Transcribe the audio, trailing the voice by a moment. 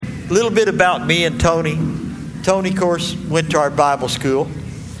little bit about me and Tony. Tony, of course, went to our Bible school.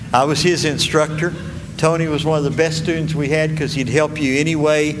 I was his instructor. Tony was one of the best students we had because he'd help you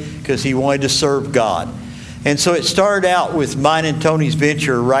anyway because he wanted to serve God. And so it started out with mine and Tony's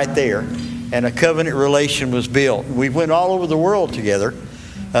venture right there, and a covenant relation was built. We went all over the world together.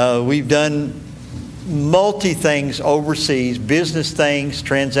 We've done multi-things overseas, business things,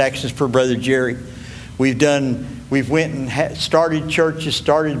 transactions for Brother Jerry. We've went and started churches,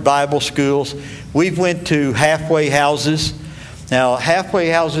 started Bible schools. We've went to halfway houses. Now, halfway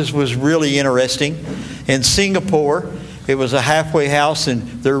houses was really interesting. In Singapore, it was a halfway house, and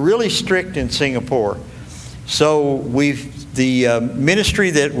they're really strict in Singapore. So the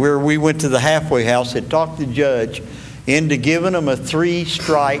ministry where we went to the halfway house had talked the judge into giving them a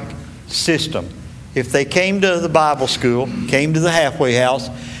 3-strike system. If they came to the Bible school, came to the halfway house,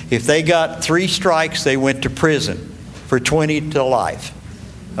 if they got 3 strikes, they went to prison for 20 to life.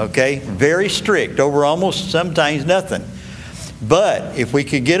 Okay? Very strict, over almost sometimes nothing. But if we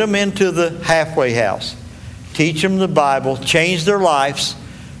could get them into the halfway house, teach them the Bible, change their lives,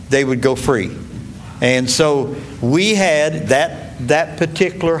 they would go free. And so we had that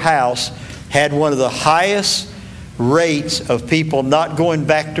particular house had one of the highest rates of people not going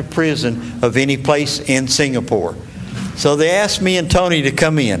back to prison of any place in Singapore. So they asked me and Tony to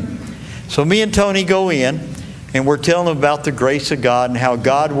come in. So me and Tony go in, and we're telling them about the grace of God and how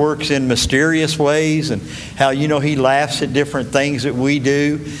God works in mysterious ways and how, He laughs at different things that we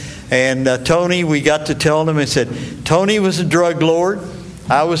do. And Tony, we got to tell him and said, Tony was a drug lord.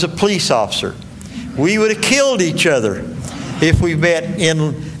 I was a police officer. We would have killed each other if we met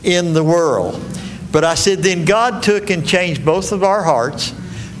in the world. But I said, then God took and changed both of our hearts,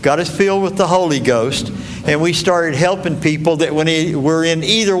 got us filled with the Holy Ghost, and we started helping people that were in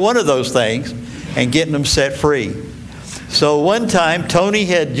either one of those things and getting them set free. So one time, Tony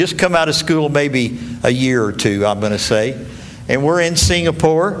had just come out of school maybe a year or two, I'm going to say, and we're in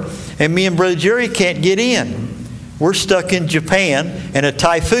Singapore, and me and Brother Jerry can't get in. We're stuck in Japan, and a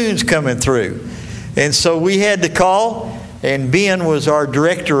typhoon's coming through. And so we had to call, and Ben was our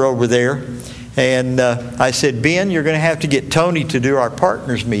director over there. And I said, Ben, you're going to have to get Tony to do our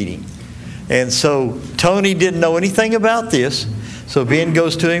partners meeting. And so Tony didn't know anything about this. So Ben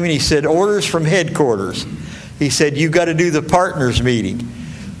goes to him and he said, orders from headquarters. He said, you've got to do the partners meeting.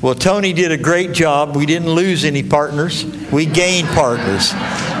 Well, Tony did a great job. We didn't lose any partners. We gained partners.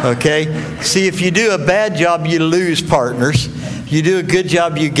 Okay? See, if you do a bad job, you lose partners. If you do a good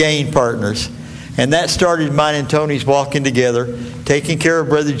job, you gain partners. And that started mine and Tony's walking together, taking care of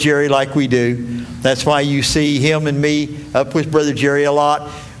Brother Jerry like we do. That's why you see him and me up with Brother Jerry a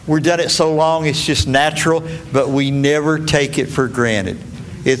lot. We've done it so long, it's just natural, but we never take it for granted.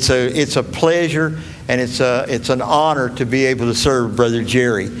 It's a pleasure, and it's an honor to be able to serve Brother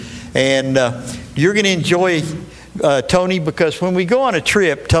Jerry. And you're going to enjoy Tony, because when we go on a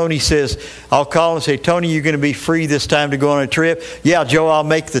trip, Tony says, I'll call and say, Tony, you're going to be free this time to go on a trip? Yeah, Joe, I'll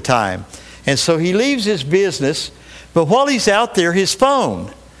make the time. And so he leaves his business, but while he's out there, his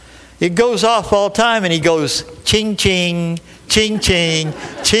phone, it goes off all the time, and he goes, ching, ching, ching, ching,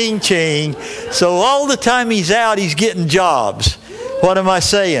 ching, ching. So all the time he's out, he's getting jobs. What am I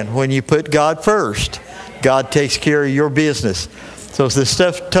saying? When you put God first, God takes care of your business. So the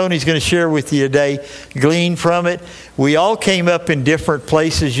stuff Tony's going to share with you today, glean from it. We all came up in different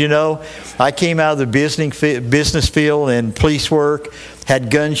places, I came out of the business field and police work, had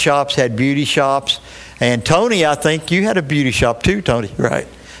gun shops, had beauty shops. And Tony, I think you had a beauty shop too, Tony, right?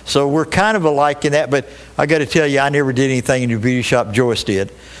 So we're kind of alike in that. But I got to tell you, I never did anything in your beauty shop. Joyce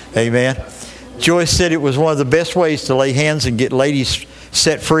did. Amen. Joyce said it was one of the best ways to lay hands and get ladies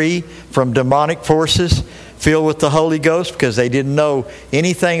set free from demonic forces, filled with the Holy Ghost, because they didn't know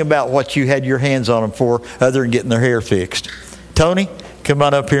anything about what you had your hands on them for other than getting their hair fixed. Tony, come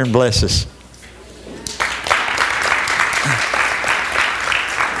on up here and bless us.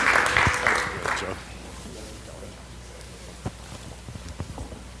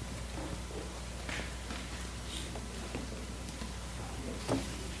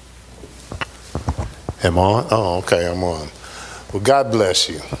 Am I on? Oh, okay, I'm on. Well, God bless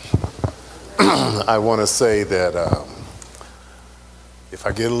you. I want to say that if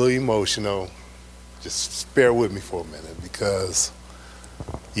I get a little emotional, just bear with me for a minute, because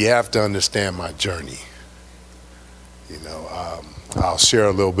you have to understand my journey. I'll share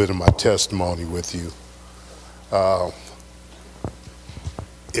a little bit of my testimony with you.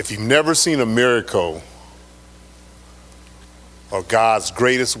 If you've never seen a miracle or God's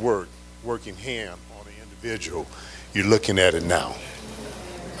greatest working hand on an individual, you're looking at it now.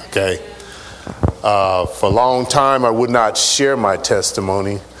 Okay? For a long time, I would not share my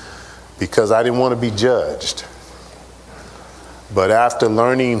testimony because I didn't want to be judged. But after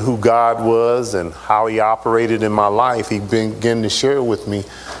learning who God was and how he operated in my life, he began to share with me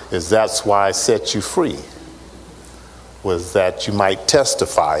that's why I set you free, was that you might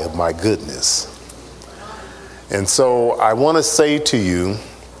testify of my goodness. And so I want to say to you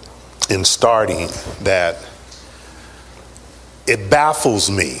in starting that it baffles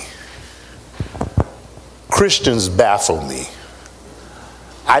me. Christians baffle me.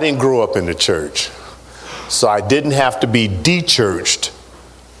 I didn't grow up in the church, so I didn't have to be de-churched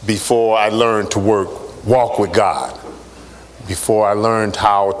before I learned to walk with God, before I learned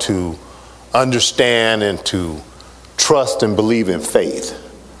how to understand and to trust and believe in faith.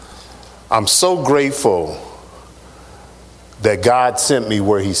 I'm so grateful that God sent me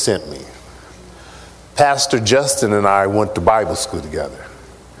where he sent me. Pastor Justin and I went to Bible school together.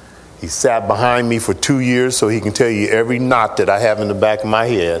 He sat behind me for 2 years so he can tell you every knot that I have in the back of my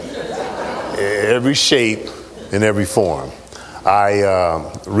head, every shape and every form.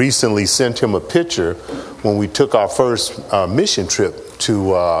 I recently sent him a picture when we took our first mission trip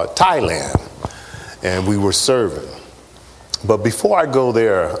to Thailand, and we were serving. But before I go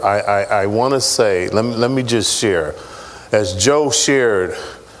there, I want to say, let me just share. As Joe shared,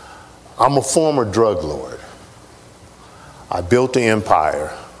 I'm a former drug lord. I built an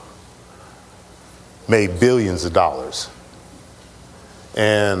empire, made billions of dollars.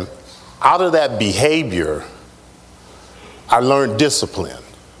 And out of that behavior, I learned discipline,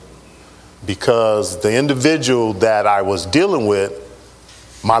 because the individual that I was dealing with,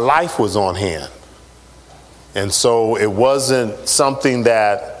 my life was on hand. And so it wasn't something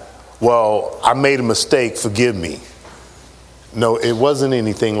that, well, I made a mistake, forgive me. No, it wasn't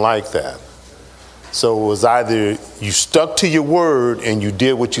anything like that. So it was either you stuck to your word and you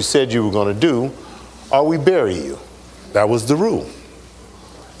did what you said you were going to do, or we bury you. That was the rule.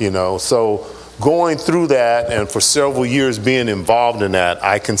 So going through that and for several years being involved in that,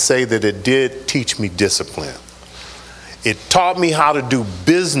 I can say that it did teach me discipline. It taught me how to do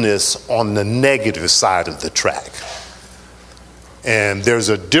business on the negative side of the track. And there's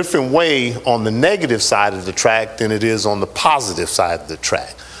a different way on the negative side of the track than it is on the positive side of the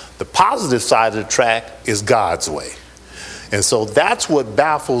track. The positive side of the track is God's way. And so that's what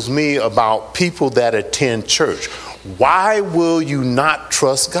baffles me about people that attend church. Why will you not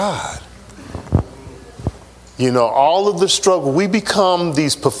trust God? All of the struggle, we become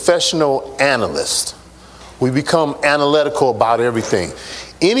these professional analysts. We become analytical about everything.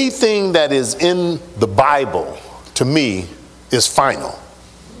 Anything that is in the Bible, to me, is final.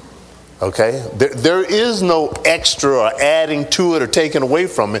 Okay? There is no extra or adding to it or taking away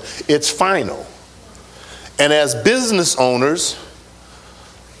from it. It's final. And as business owners,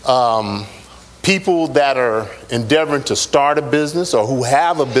 people that are endeavoring to start a business or who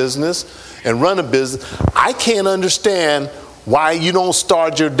have a business and run a business, I can't understand why you don't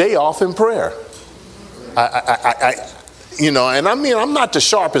start your day off in prayer. And I mean, I'm not the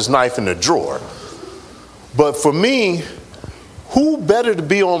sharpest knife in the drawer, but for me, who better to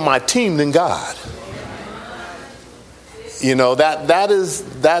be on my team than God?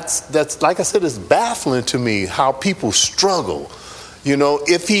 That's like I said, it's baffling to me how people struggle.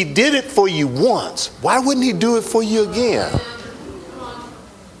 If he did it for you once, why wouldn't he do it for you again?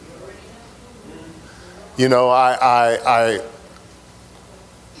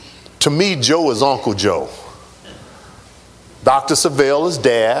 To me, Joe is Uncle Joe. Dr. Savelle is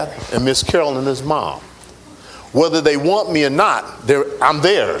dad, and Miss Carolyn is mom. Whether they want me or not, I'm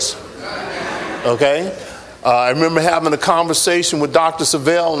theirs. Okay? I remember having a conversation with Dr.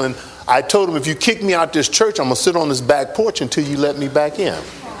 Savelle, and I told him, if you kick me out this church, I'm going to sit on this back porch until you let me back in.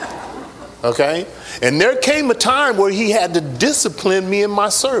 Okay? And there came a time where he had to discipline me in my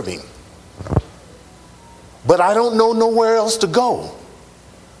serving. But I don't know nowhere else to go.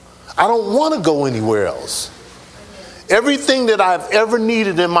 I don't want to go anywhere else. Everything that I've ever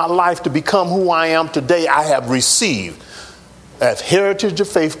needed in my life to become who I am today, I have received at Heritage of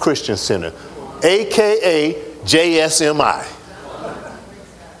Faith Christian Center, a.k.a. JSMI.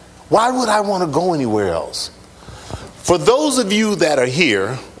 Why would I want to go anywhere else? For those of you that are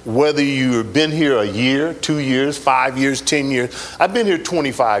here, whether you've been here a year, 2 years, 5 years, 10 years, I've been here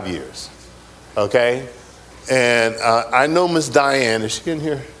 25 years, okay? And I know Miss Diane, is she in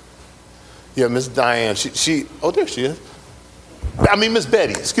here? Yeah, Miss Diane, oh, there she is. I mean, Miss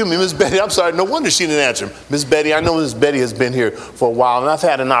Betty, excuse me, Miss Betty, I'm sorry, no wonder she didn't answer. Miss Betty, I know Miss Betty has been here for a while, and I've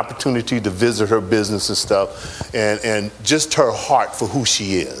had an opportunity to visit her business and stuff, and just her heart for who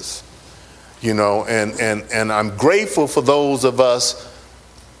she is, and I'm grateful for those of us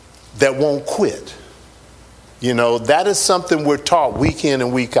that won't quit. You know, that is something we're taught week in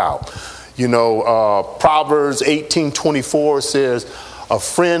and week out. You know, Proverbs 18:24 says, a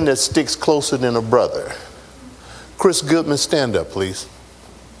friend that sticks closer than a brother. Chris Goodman, stand up, please.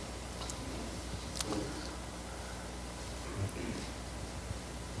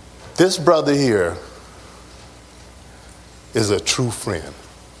 This brother here is a true friend.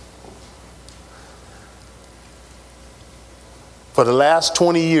 For the last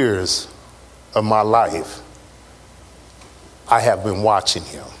 20 years of my life, I have been watching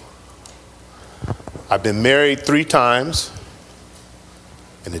him. I've been married 3 times,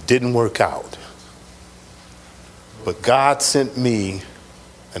 and it didn't work out. But God sent me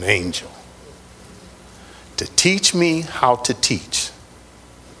an angel to teach me how to treat,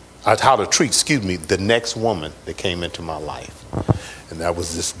 the next woman that came into my life. And that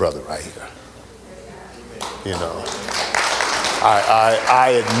was this brother right here. You know,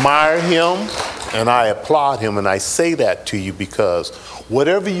 I admire him and I applaud him, and I say that to you because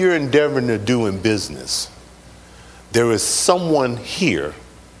whatever you're endeavoring to do in business, there is someone here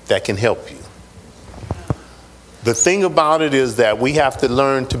that can help you. The thing about it is that we have to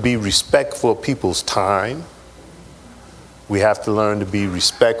learn to be respectful of people's time. We have to learn to be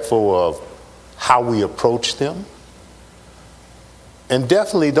respectful of how we approach them. And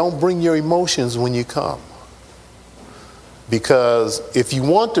definitely don't bring your emotions when you come. Because if you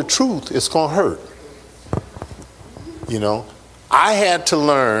want the truth, it's going to hurt. You know, I had to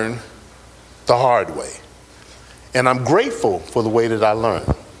learn the hard way. And I'm grateful for the way that I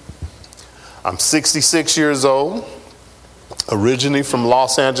learned. I'm 66 years old, originally from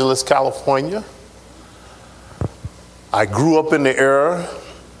Los Angeles, California. I grew up in the era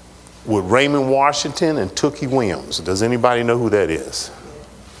with Raymond Washington and Tookie Williams. Does anybody know who that is?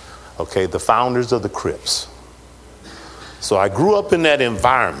 Okay, the founders of the Crips. So I grew up in that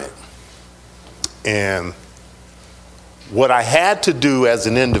environment. And what I had to do as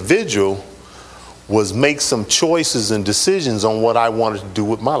an individual was make some choices and decisions on what I wanted to do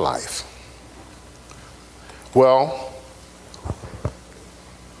with my life. Well,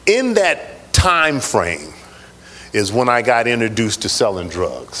 in that time frame is when I got introduced to selling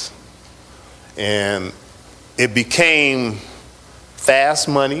drugs. And it became fast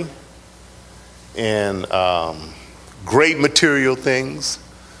money and great material things,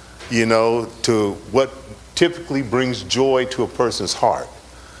 you know, to what typically brings joy to a person's heart.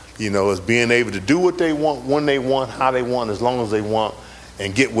 You know, is being able to do what they want, when they want, how they want, as long as they want,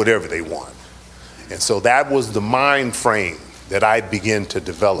 and get whatever they want. And so that was the mind frame that I began to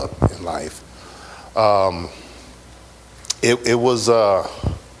develop in life. It was,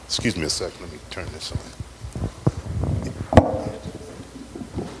 excuse me a second, let me turn this on.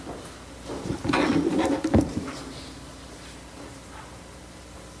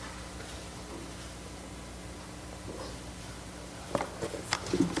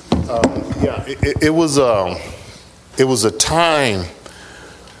 It was a time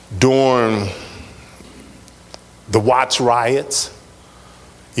during the Watts riots,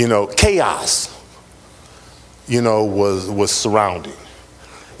 you know, chaos, you know, was surrounding.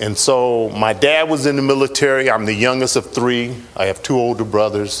 And so my dad was in the military. I'm the youngest of 3. I have 2 older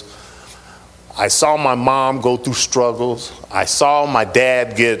brothers. I saw my mom go through struggles. I saw my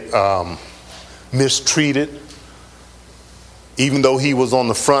dad get mistreated, even though he was on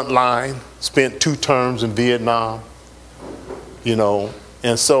the front line, spent 2 terms in Vietnam, you know.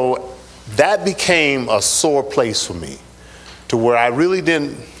 And so that became a sore place for me, to where I really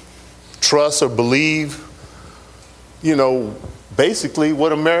didn't trust or believe, you know, basically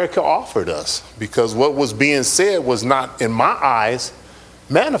what America offered us, because what was being said was not, in my eyes,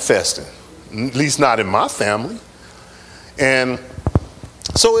 manifesting, at least not in my family. And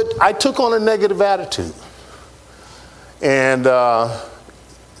so I took on a negative attitude and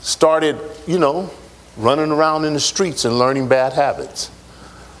started, you know, running around in the streets and learning bad habits.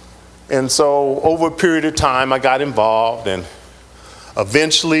 And so over a period of time, I got involved, and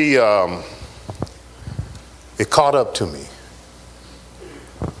eventually it caught up to me.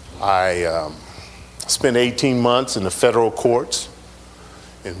 I spent 18 months in the federal courts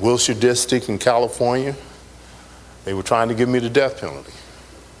in Wilshire District in California. They were trying to give me the death penalty.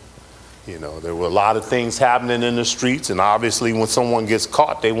 You know, there were a lot of things happening in the streets, and obviously when someone gets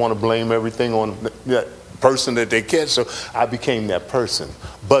caught, they want to blame everything on that person that they catch. So I became that person.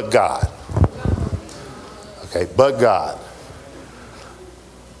 But God. Okay, but God.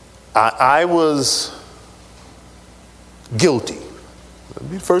 I was guilty.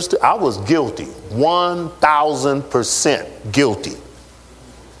 First, I was guilty, 1,000% guilty,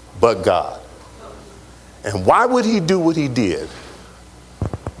 but God. And why would he do what he did?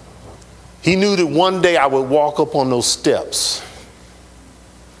 He knew that one day I would walk up on those steps.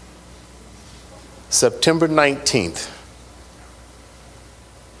 September 19th,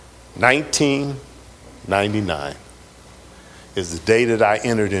 1999 is the day that I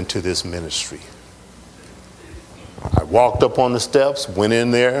entered into this ministry. I walked up on the steps, went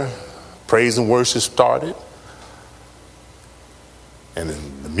in there, praise and worship started, and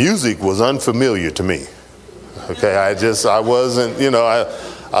the music was unfamiliar to me. Okay, I wasn't, I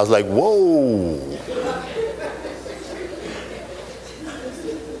was like, whoa.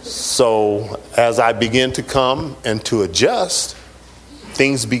 So as I began to come and to adjust,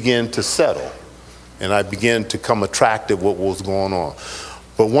 things began to settle, and I began to come attracted what was going on.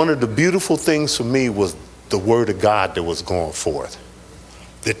 But one of the beautiful things for me was the word of God that was going forth.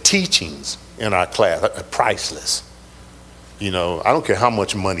 The teachings in our class are priceless. I don't care how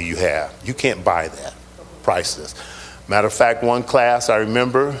much money you have. You can't buy that. Priceless. Matter of fact, one class I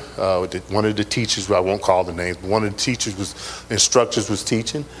remember, one of the teachers, I won't call the names, but one of the instructors was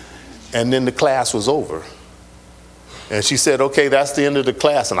teaching, and then the class was over. And she said, okay, that's the end of the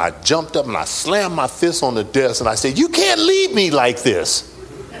class. And I jumped up and I slammed my fist on the desk and I said, you can't leave me like this.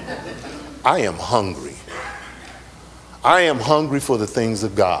 I am hungry. I am hungry for the things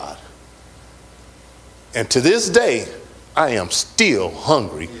of God. And to this day, I am still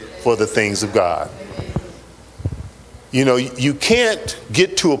hungry for the things of God. You can't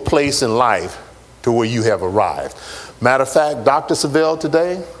get to a place in life to where you have arrived. Matter of fact, Dr. Savelle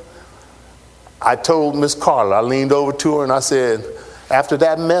today, I told Miss Carla, I leaned over to her and I said, after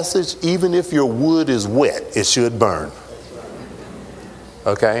that message, even if your wood is wet, it should burn.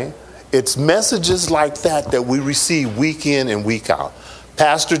 Okay? It's messages like that we receive week in and week out.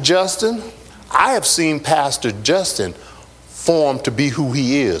 Pastor Justin, I have seen Pastor Justin form to be who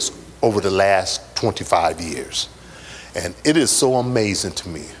he is over the last 25 years. And it is so amazing to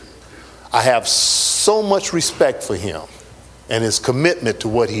me. I have so much respect for him and his commitment to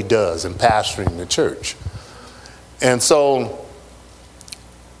what he does in pastoring the church. And so,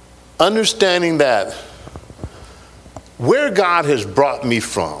 understanding that where God has brought me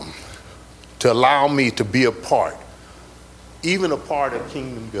from to allow me to be a part, even a part of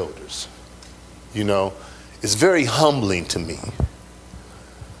Kingdom Builders, is very humbling to me.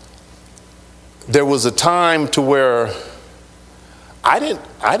 There was a time to where I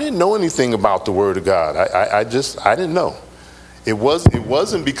didn't know anything about the Word of God. I didn't know. It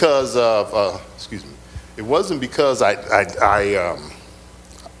wasn't because of It wasn't because I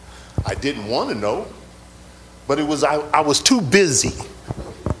didn't want to know, but it was I was too busy.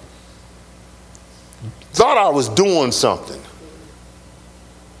 Thought I was doing something,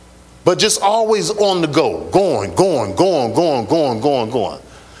 but just always on the go, going.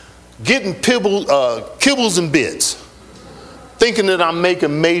 Getting kibbles and bits, thinking that I'm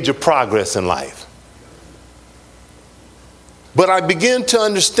making major progress in life. But I began to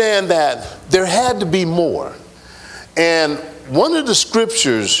understand that there had to be more. And one of the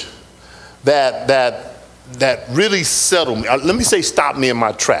scriptures that really settled me, let me say stopped me in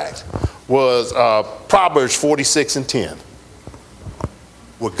my tracks, was Proverbs 46:10.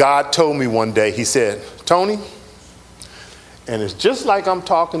 What God told me one day, he said, Tony, and it's just like I'm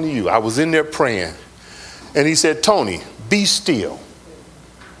talking to you. I was in there praying. And he said, Tony, be still.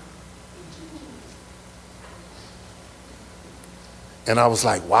 And I was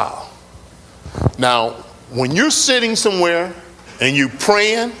like, wow. Now, when you're sitting somewhere and you're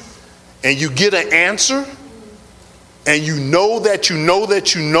praying and you get an answer and you know that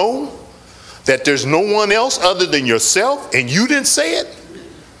there's no one else other than yourself and you didn't say it,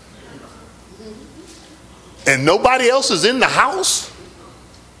 and nobody else is in the house,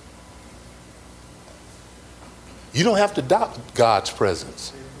 you don't have to doubt God's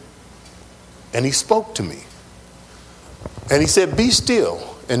presence. And he spoke to me. And he said, be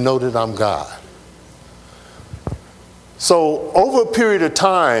still and know that I'm God. So over a period of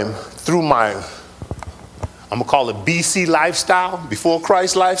time, through my, I'm going to call it BC lifestyle, before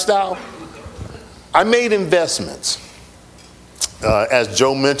Christ lifestyle, I made investments. As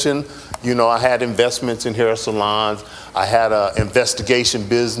Joe mentioned, I had investments in hair salons. I had an investigation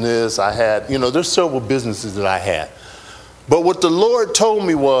business. I had, there's several businesses that I had. But what the Lord told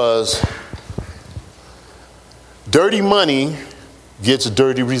me was, dirty money gets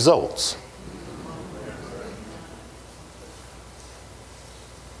dirty results.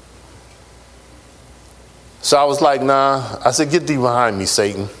 So I was like, nah. I said, get thee behind me,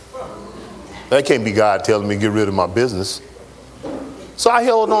 Satan. That can't be God telling me to get rid of my business. So I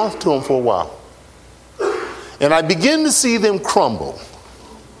held on to them for a while. And I began to see them crumble.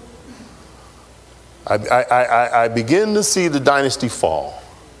 I began to see the dynasty fall.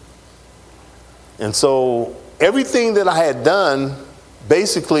 And so everything that I had done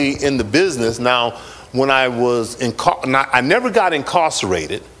basically in the business, now when I was I never got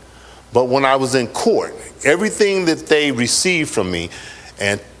incarcerated, but when I was in court, everything that they received from me,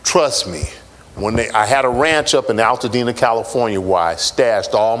 and trust me, I had a ranch up in Altadena, California, where I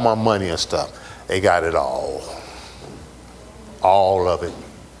stashed all my money and stuff. They got it all of it,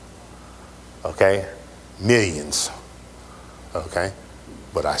 okay, millions, okay,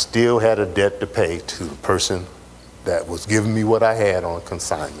 but I still had a debt to pay to the person that was giving me what I had on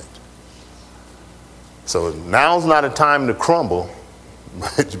consignment. So now's not a time to crumble,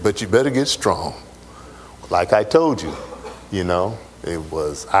 but you better get strong. Like I told you, it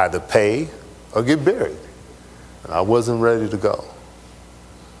was either pay or get buried. And I wasn't ready to go.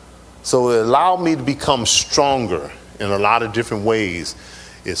 So it allowed me to become stronger in a lot of different ways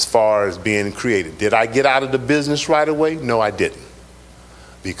as far as being creative. Did I get out of the business right away? No, I didn't.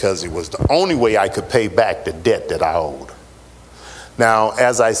 Because it was the only way I could pay back the debt that I owed. Now,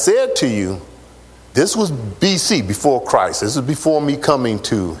 as I said to you, this was BC, before Christ. This is before me coming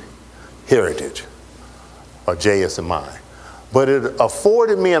to Heritage or JSMI. But it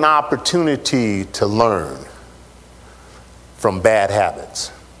afforded me an opportunity to learn from bad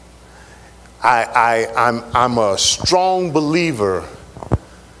habits. I'm a strong believer,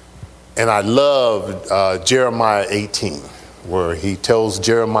 and I love Jeremiah 18, where he tells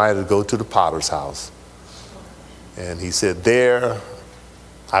Jeremiah to go to the potter's house. And he said, there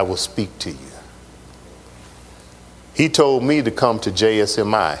I will speak to you. He told me to come to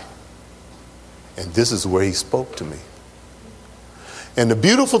JSMI, and this is where he spoke to me. And the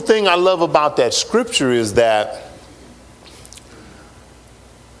beautiful thing I love about that scripture is that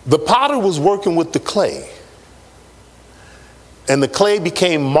the potter was working with the clay, and the clay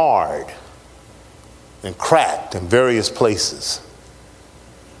became marred and cracked in various places.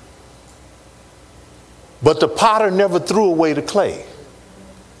 But the potter never threw away the clay.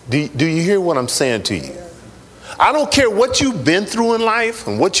 Do you hear what I'm saying to you? I don't care what you've been through in life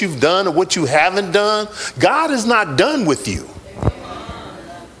and what you've done or what you haven't done. God is not done with you.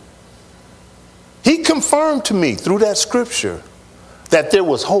 He confirmed to me through that scripture that there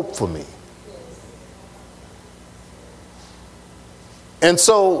was hope for me. And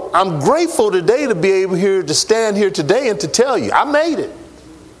so I'm grateful today to be able to stand here today and to tell you, I made it.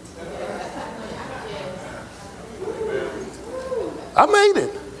 I made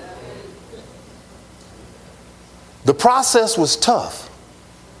it. The process was tough,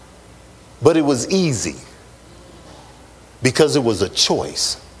 but it was easy because it was a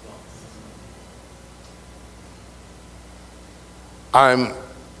choice. I'm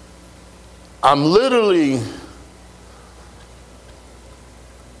literally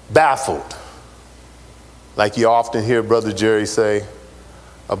baffled, like you often hear Brother Jerry say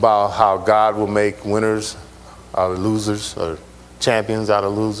about how God will make winners out of losers or champions out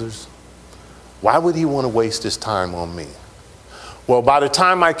of losers. Why would he want to waste his time on me? Well, by the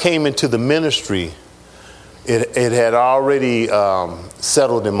time I came into the ministry, it had already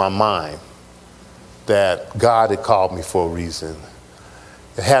settled in my mind that God had called me for a reason.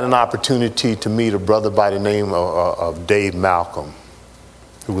 I had an opportunity to meet a brother by the name of Dave Malcolm,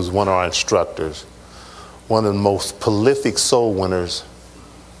 who was one of our instructors, one of the most prolific soul winners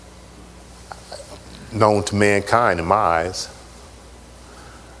known to mankind in my eyes.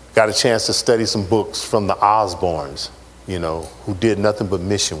 Got a chance to study some books from the Osborns, who did nothing but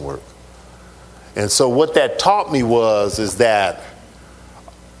mission work. And so what that taught me is that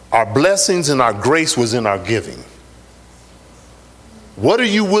our blessings and our grace was in our giving. What are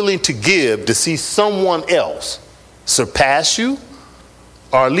you willing to give to see someone else surpass you,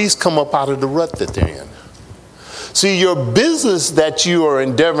 or at least come up out of the rut that they're in? See, your business that you are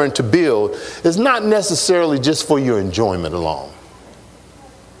endeavoring to build is not necessarily just for your enjoyment alone.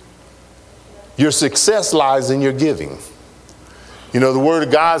 Your success lies in your giving. The Word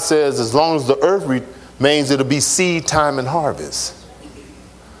of God says, as long as the earth remains, it'll be seed time and harvest.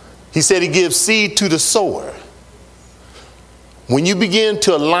 He said he gives seed to the sower. When you begin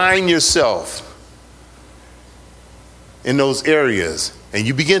to align yourself in those areas and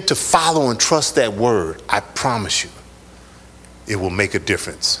you begin to follow and trust that word, I promise you, it will make a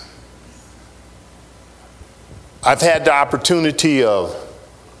difference. I've had the opportunity of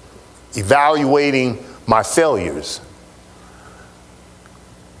evaluating my failures.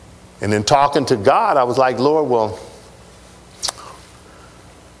 And in talking to God, I was like, Lord, well,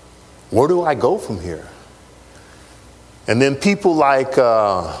 where do I go from here? And then people like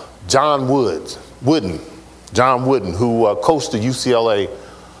John Wooden, who coached the UCLA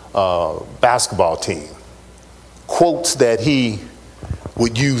basketball team, quotes that he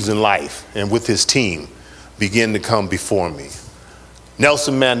would use in life and with his team begin to come before me.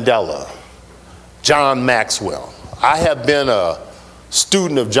 Nelson Mandela, John Maxwell. I have been a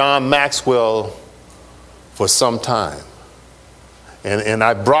student of John Maxwell for some time. And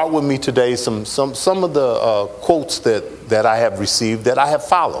I brought with me today some of the quotes that I have received that I have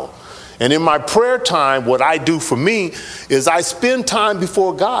followed. And in my prayer time, what I do for me is I spend time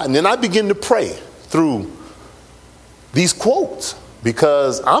before God, and then I begin to pray through these quotes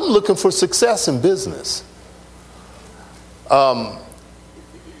because I'm looking for success in business.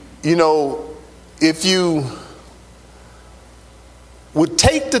 If you would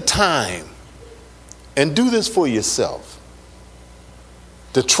take the time and do this for yourself,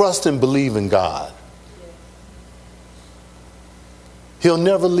 to trust and believe in God, He'll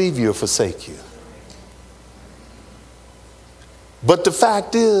never leave you or forsake you. But the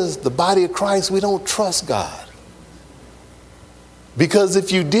fact is, the body of Christ, we don't trust God. Because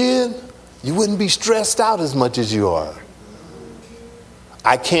if you did, you wouldn't be stressed out as much as you are.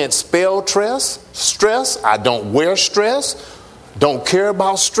 I can't spell stress. I don't wear stress. Don't care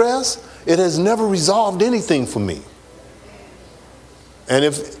about stress. It has never resolved anything for me. And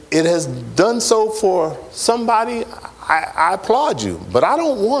if it has done so for somebody, I applaud you, but I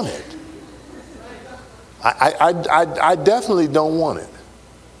don't want it. I definitely don't want it.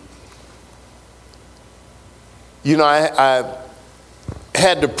 I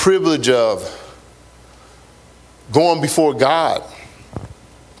had the privilege of going before God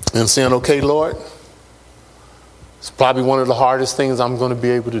and saying, okay, Lord, it's probably one of the hardest things I'm going to be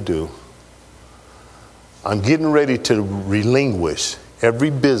able to do. I'm getting ready to relinquish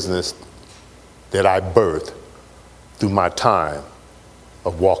every business that I birthed through my time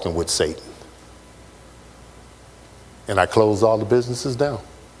of walking with Satan. And I closed all the businesses down.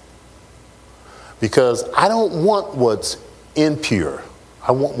 Because I don't want what's impure.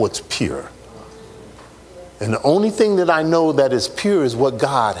 I want what's pure. And the only thing that I know that is pure is what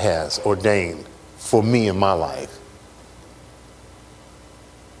God has ordained for me in my life.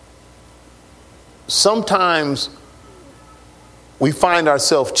 Sometimes we find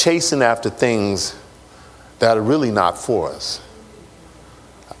ourselves chasing after things that are really not for us.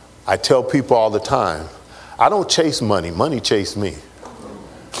 I tell people all the time, I don't chase money. Money chased me.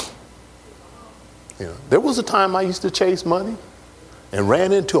 There was a time I used to chase money and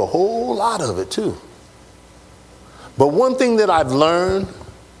ran into a whole lot of it too. But one thing that I've learned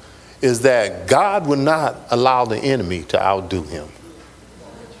is that God would not allow the enemy to outdo him.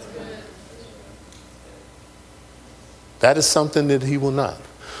 That is something that he will not.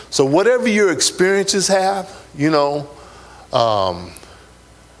 So whatever your experiences have, in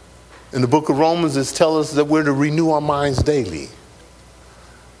the book of Romans, it tells us that we're to renew our minds daily.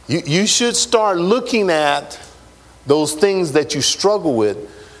 You should start looking at those things that you struggle with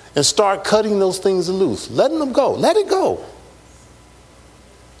and start cutting those things loose. Letting them go. Let it go.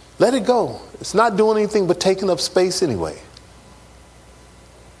 Let it go. It's not doing anything but taking up space anyway.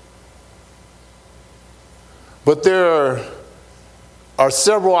 But there are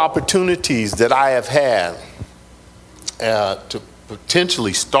several opportunities that I have had to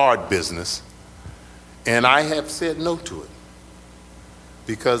potentially start business, and I have said no to it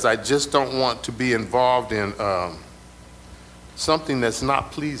because I just don't want to be involved in something that's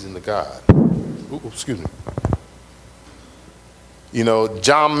not pleasing to God. Ooh, excuse me.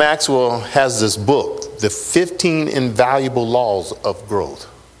 John Maxwell has this book, The 15 Invaluable Laws of Growth.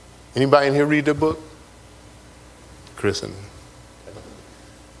 Anybody in here read the book? Chris and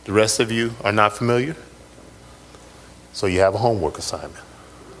the rest of you are not familiar? So you have a homework assignment.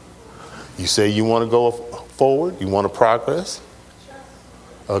 You say you want to go forward, you want to progress.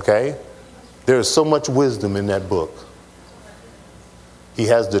 Okay? There is so much wisdom in that book. He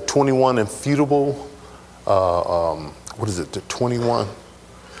has the 21 infutable, the 21?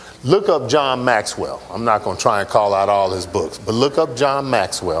 Look up John Maxwell. I'm not going to try and call out all his books, but look up John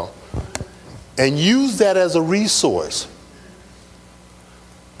Maxwell and use that as a resource.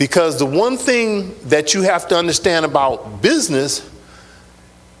 Because the one thing that you have to understand about business,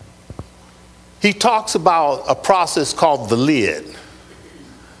 he talks about a process called the lid.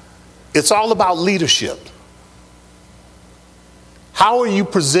 It's all about leadership. How are you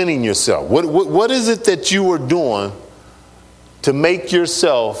presenting yourself? What is it that you are doing to make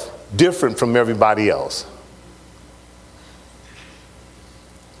yourself different from everybody else?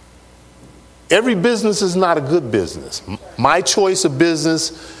 Every business is not a good business. My choice of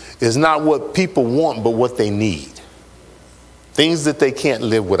business is not what people want, but what they need. Things that they can't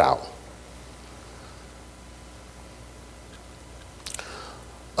live without.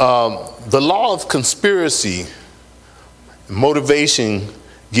 The law of conspiracy, Motivation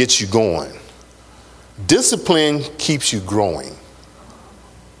gets you going. Discipline keeps you growing.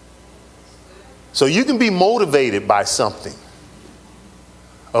 So you can be motivated by something,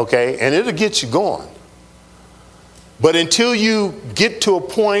 okay, and it'll get you going. But until you get to a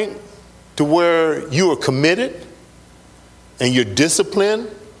point to where you are committed and you're disciplined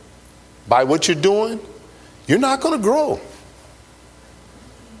by what you're doing, you're not going to grow.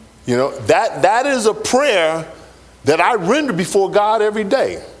 You know, that is a prayer that I render before God every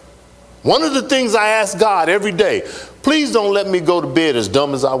day. One of the things I ask God every day, please don't let me go to bed as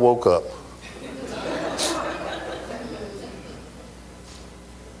dumb as I woke up.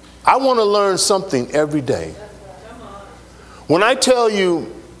 I want to learn something every day. When I tell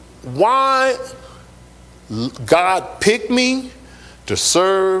you why God picked me to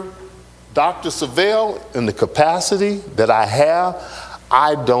serve Dr. Savelle in the capacity that I have,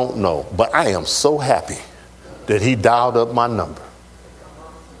 I don't know. But I am so happy that he dialed up my number.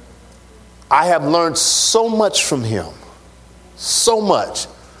 I have learned so much from him. So much.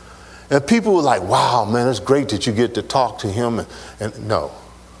 And people were like, wow, man, it's great that you get to talk to him. And no.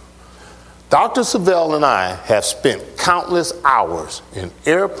 Dr. Savelle and I have spent countless hours in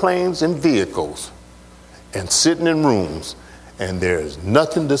airplanes and vehicles and sitting in rooms, and there's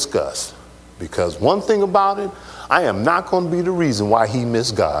nothing discussed. Because one thing about it, I am not going to be the reason why he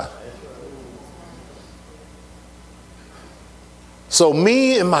missed God. So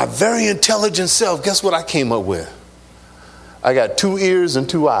me and my very intelligent self, guess what I came up with? I got 2 ears and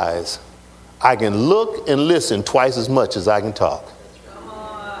 2 eyes. I can look and listen twice as much as I can talk.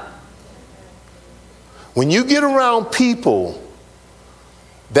 When you get around people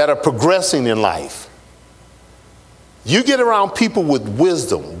that are progressing in life, you get around people with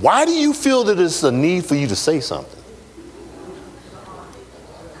wisdom, why do you feel that it's a need for you to say something?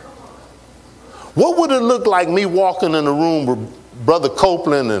 What would it look like me walking in a room with Brother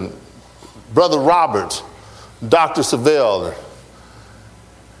Copeland and Brother Roberts, Dr. Savelle,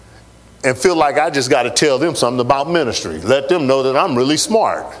 and feel like I just got to tell them something about ministry, let them know that I'm really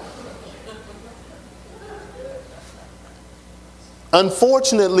smart?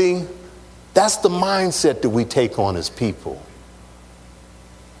 Unfortunately, that's the mindset that we take on as people.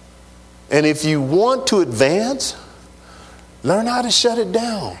 And if you want to advance, learn how to shut it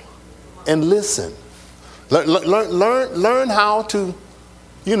down and listen. Learn how to,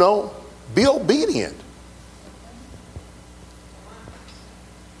 be obedient.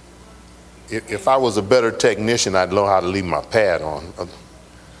 If I was a better technician, I'd know how to leave my pad on.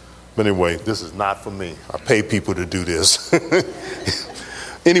 But anyway, this is not for me. I pay people to do this.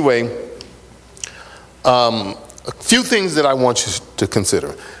 Anyway, a few things that I want you to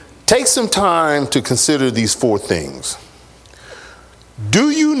consider. Take some time to consider these 4 things. Do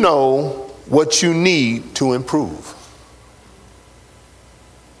you know what you need to improve?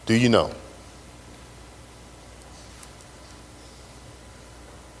 Do you know?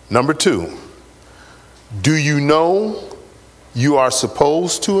 Number 2, do you know you are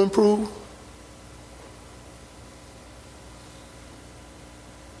supposed to improve?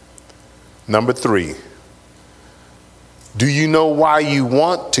 Number 3, do you know why you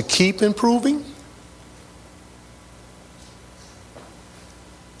want to keep improving?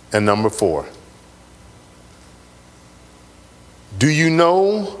 And number 4, do you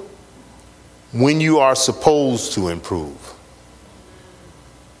know when you are supposed to improve?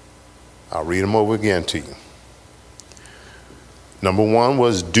 I'll read them over again to you. Number 1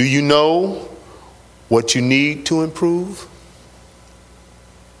 was, do you know what you need to improve?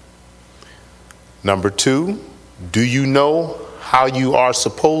 Number 2, do you know how you are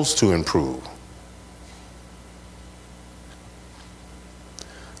supposed to improve?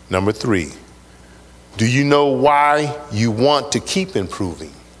 Number 3, do you know why you want to keep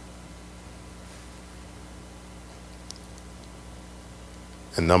improving?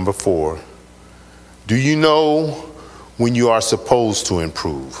 And number 4, do you know when you are supposed to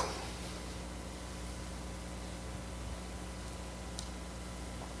improve?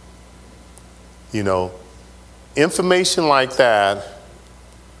 Information like that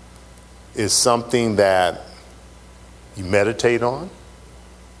is something that you meditate on,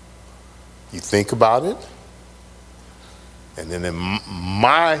 you think about it, and then in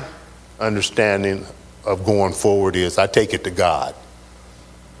my understanding of going forward is I take it to God,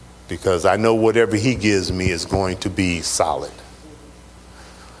 because I know whatever he gives me is going to be solid.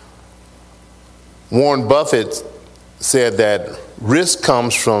 Warren Buffett said that risk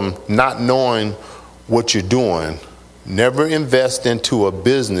comes from not knowing what you're doing. Never invest into a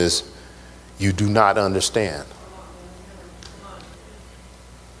business you do not understand.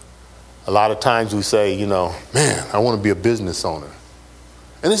 A lot of times we say, man, I want to be a business owner.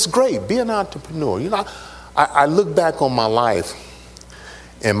 And it's great, be an entrepreneur. I look back on my life,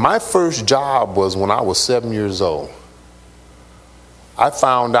 and my first job was when I was 7 years old. I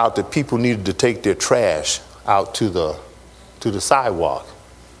found out that people needed to take their trash out to the sidewalk.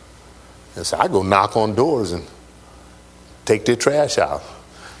 And so I go knock on doors and take their trash out.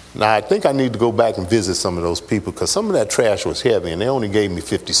 Now, I think I need to go back and visit some of those people because some of that trash was heavy and they only gave me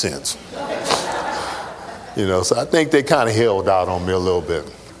 50 cents. So I think they kind of held out on me a little bit.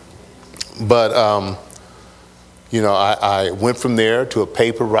 But, I went from there to a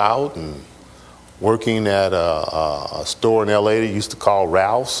paper route and working at a store in L.A. they used to call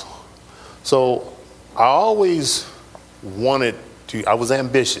Ralph's. So I always I was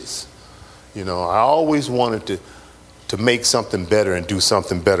ambitious. I always wanted to make something better and do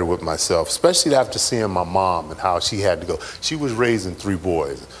something better with myself, especially after seeing my mom and how she had to go. She was raising 3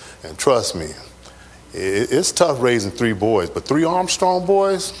 boys. And trust me, it's tough raising 3 boys, but 3 Armstrong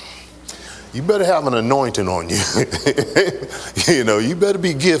boys, you better have an anointing on you. You better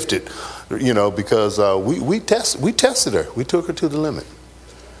be gifted, because we tested her. We took her to the limit.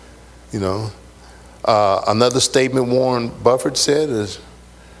 Another statement Warren Buffett said is,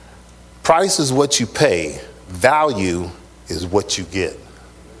 price is what you pay. Value is what you get.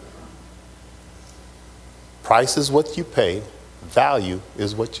 Price is what you pay. Value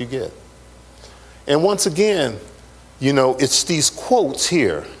is what you get. And once again, it's these quotes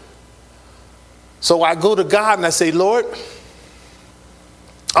here. So I go to God and I say, Lord,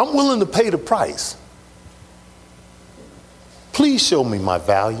 I'm willing to pay the price. Please show me my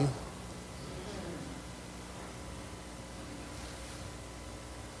value.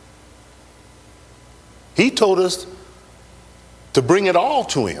 He told us to bring it all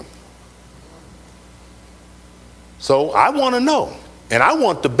to him. So I want to know, and I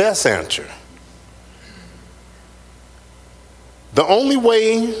want the best answer. The only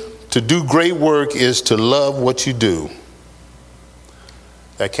way to do great work is to love what you do.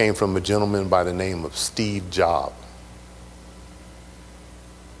 That came from a gentleman by the name of Steve Jobs.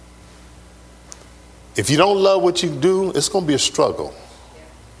 If you don't love what you do, it's going to be a struggle.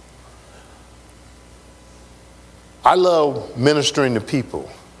 I love ministering to people.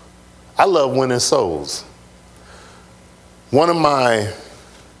 I love winning souls. One of my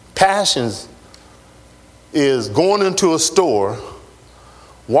passions is going into a store,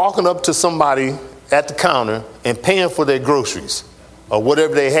 walking up to somebody at the counter and paying for their groceries or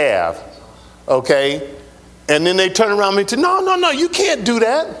whatever they have, okay? And then they turn around and say, no, you can't do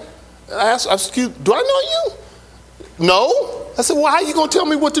that. I asked, excuse, do I know you? No. I said, well, how are you going to tell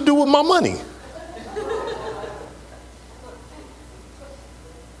me what to do with my money?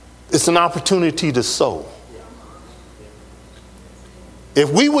 It's an opportunity to sow.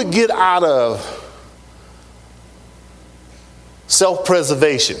 If we would get out of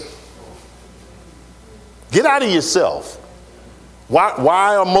self-preservation, get out of yourself.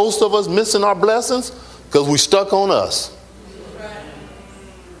 Why are most of us missing our blessings? Because we stuck on us.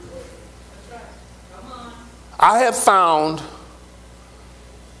 I have found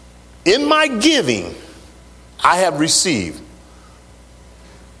in my giving, I have received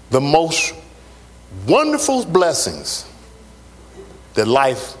the most wonderful blessings that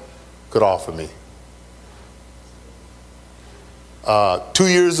life could offer me. 2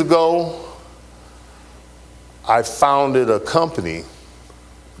 years ago, I founded a company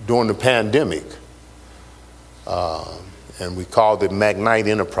during the pandemic, and we called it Magnite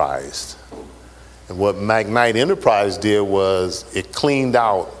Enterprise. And what Magnite Enterprise did was it cleaned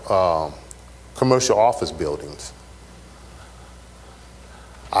out commercial office buildings.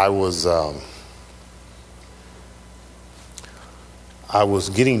 I was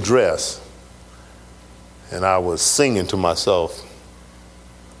getting dressed, and I was singing to myself.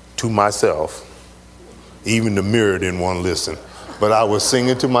 Even the mirror didn't want to listen, but I was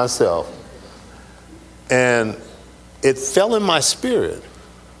singing to myself. And it fell in my spirit.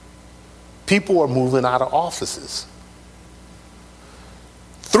 People are moving out of offices.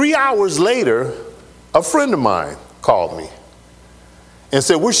 3 hours later, a friend of mine called me and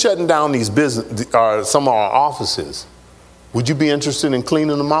said, we're shutting down these some of our offices. Would you be interested in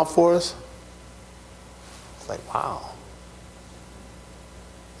cleaning them out for us? It's like, wow.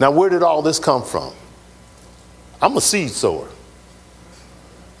 Now, where did all this come from? I'm a seed sower.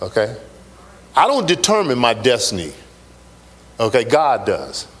 Okay? I don't determine my destiny. Okay? God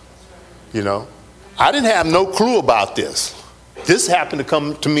does. You know? I didn't have no clue about this. This happened to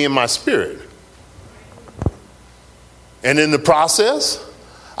come to me in my spirit. And in the process,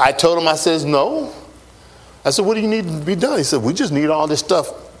 I told him, I says, no. I said, what do you need to be done? He said, we just need all this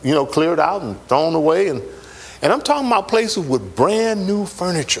stuff cleared out and thrown away. And I'm talking about places with brand new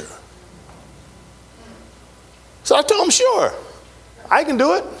furniture. So I told him, sure, I can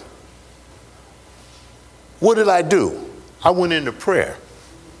do it. What did I do? I went into prayer.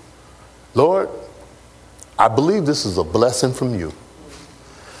 Lord, I believe this is a blessing from you.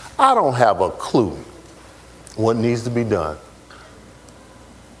 I don't have a clue what needs to be done.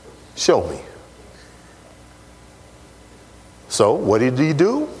 Show me. So what did he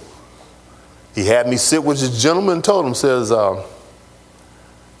do? He had me sit with this gentleman and told him, says,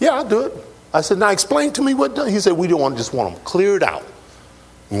 yeah, I'll do it. I said, now explain to me what done. He said, we don't just want them cleared out.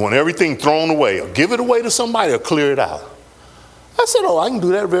 We want everything thrown away, or give it away to somebody, or clear it out. I said, I can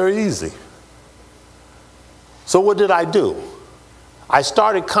do that very easy. So what did I do? I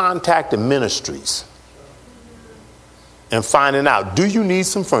started contacting ministries and finding out, do you need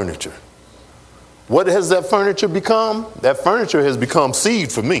some furniture? What has that furniture become? That furniture has become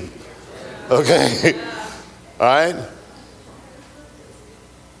seed for me. Okay? All right?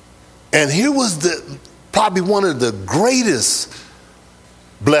 And here was probably one of the greatest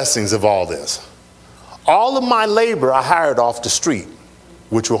blessings of all this. All of my labor I hired off the street,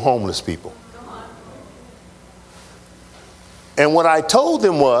 which were homeless people. And what I told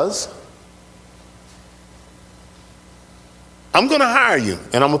them was, I'm going to hire you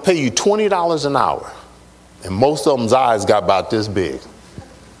and I'm going to pay you $20 an hour. And most of them's eyes got about this big.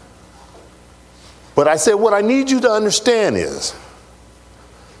 But I said, what I need you to understand is,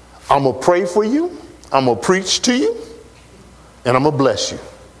 I'm going to pray for you, I'm going to preach to you, and I'm going to bless you.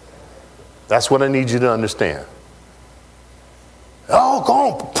 That's what I need you to understand. Oh, go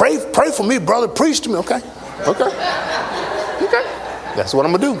on, pray for me, brother, preach to me. Okay. That's what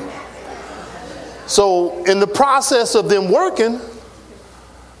I'm going to do. So in the process of them working,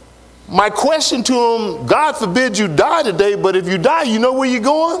 my question to them, God forbid you die today, but if you die, you know where you're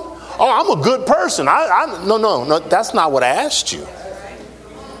going? Oh, I'm a good person. No, that's not what I asked you.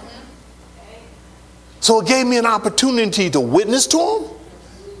 So it gave me an opportunity to witness to them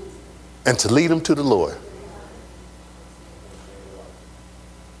and to lead them to the Lord.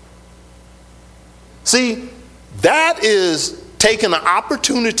 See, that is taking an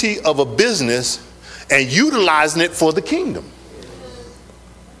opportunity of a business and utilizing it for the kingdom.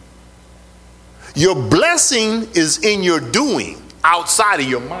 Your blessing is in your doing, outside of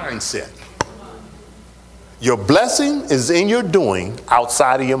your mindset. Your blessing is in your doing,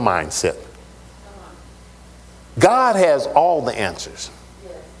 outside of your mindset. God has all the answers.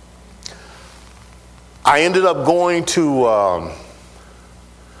 I ended up going to,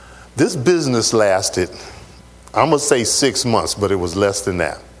 this business lasted, I'm going to say 6 months, but it was less than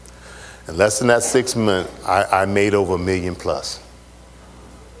that. And less than that 6 months, I made over $1 million plus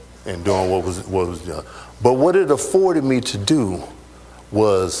in doing what was done. But what it afforded me to do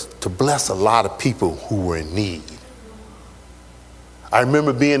was to bless a lot of people who were in need. I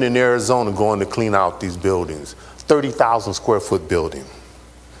remember being in Arizona going to clean out these buildings, 30,000 square foot building.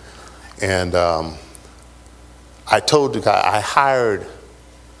 And I told the guy, I hired,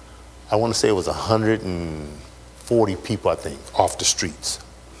 I want to say it was 140 people, I think, off the streets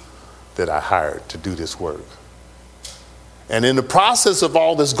that I hired to do this work. And in the process of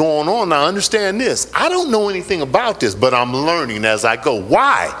all this going on, now understand this, I don't know anything about this, but I'm learning as I go.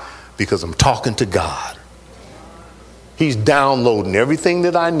 Why? Because I'm talking to God. He's downloading everything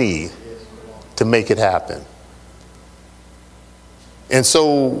that I need to make it happen. And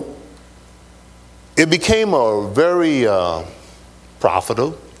so it became a very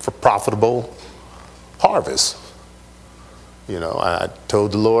profitable harvest. You know, I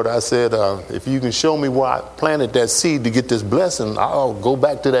told the Lord, I said, if you can show me where I planted that seed to get this blessing, I'll go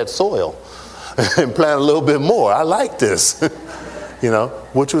back to that soil and plant a little bit more. I like this, you know,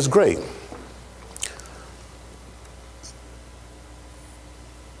 which was great.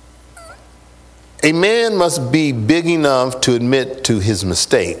 A man must be big enough to admit to his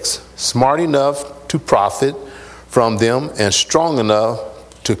mistakes, smart enough to profit from them, and strong enough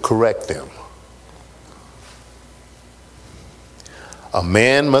to correct them. A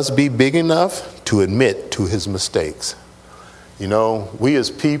man must be big enough to admit to his mistakes. You know, we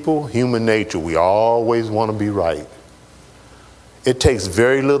as people, human nature, we always want to be right. It takes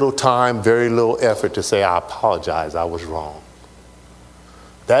very little time, very little effort to say, I apologize, I was wrong.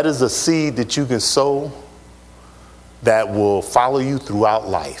 That is a seed that you can sow that will follow you throughout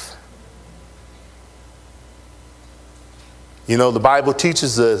life. You know, the Bible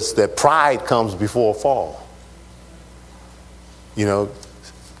teaches us that pride comes before a fall. You know,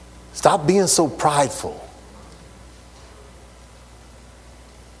 stop being so prideful.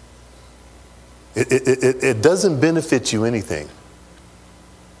 It doesn't benefit you anything.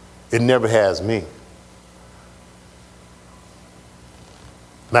 It never has me.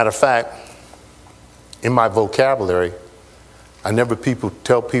 Matter of fact, in my vocabulary, I never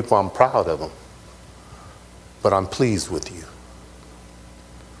tell people I'm proud of them, but I'm pleased with you.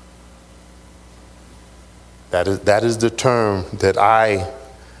 That is the term that I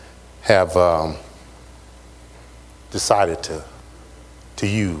have decided to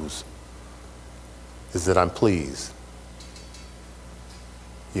use, is that I'm pleased.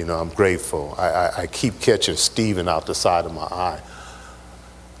 You know, I'm grateful. I keep catching Stephen out the side of my eye.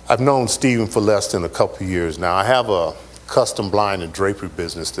 I've known Stephen for less than a couple of years now. I have a custom blind and drapery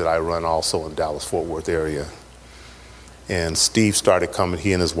business that I run also in Dallas-Fort Worth area. And Steve started coming,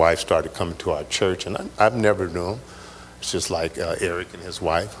 he and his wife started coming to our church, and I've never known him. It's just like Eric and his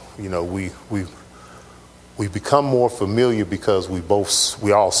wife. You know, we become more familiar because we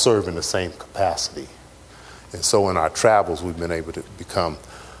all serve in the same capacity. And so in our travels, we've been able to become.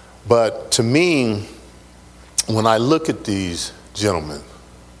 But to me, when I look at these gentlemen,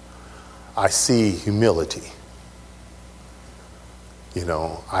 I see humility. You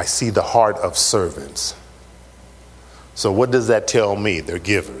know, I see the heart of servants. So what does that tell me? They're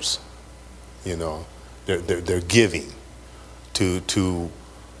givers. You know, they're giving to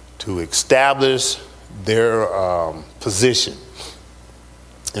establish their position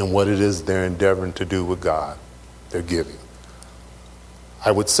in what it is they're endeavoring to do with God. They're giving.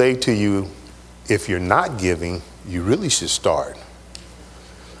 I would say to you, if you're not giving, you really should start.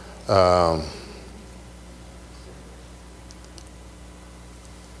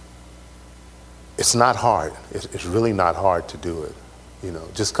 It's not hard. It's really not hard to do it. You know,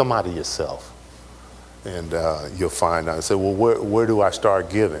 just come out of yourself, and you'll find out. I say, well, where do I start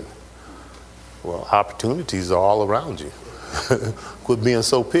giving? Well, opportunities are all around you. Quit being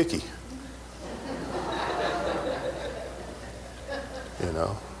so picky. You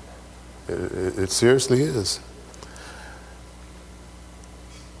know, it seriously is.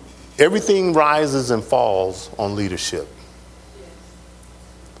 Everything rises and falls on leadership.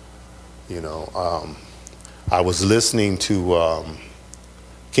 You know, I was listening to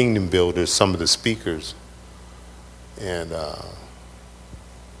Kingdom Builders, some of the speakers, and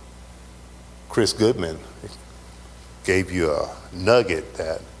Chris Goodman gave you a nugget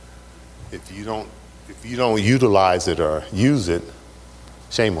that if you don't utilize it or use it,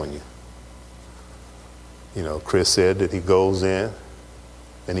 shame on you. You know, Chris said that he goes in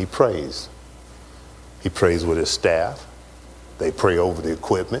and he prays. He prays with his staff. They pray over the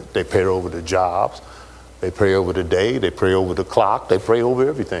equipment. They pray over the jobs. They pray over the day. They pray over the clock. They pray over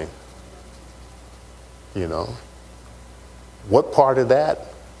everything. You know, what part of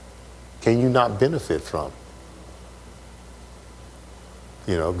that can you not benefit from?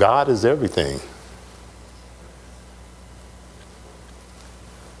 You know, God is everything.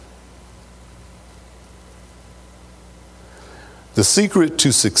 The secret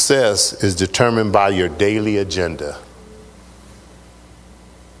to success is determined by your daily agenda.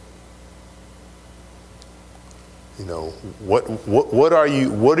 You know, what are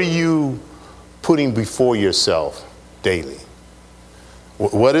you putting before yourself daily?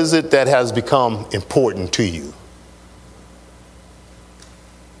 What is it that has become important to you?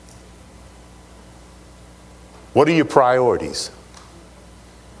 What are your priorities?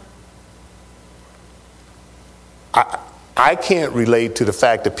 I can't relate to the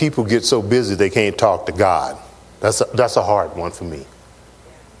fact that people get so busy they can't talk to God. That's a hard one for me.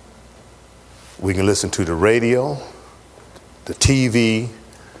 We can listen to the radio, the TV,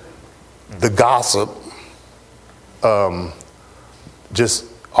 the gossip, just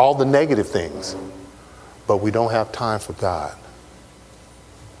all the negative things, but we don't have time for God.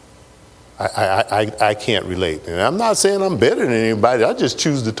 I can't relate. And I'm not saying I'm better than anybody. I just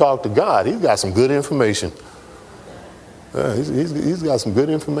choose to talk to God. He's got some good information. He's got some good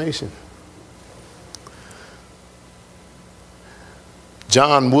information.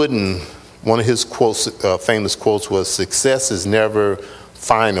 John Wooden, one of his quotes, famous quotes was, "Success is never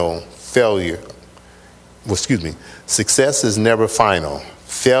final. Success is never final.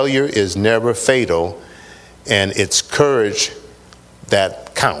 Failure is never fatal, and it's courage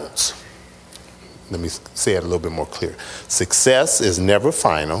that counts." Let me say it a little bit more clear. Success is never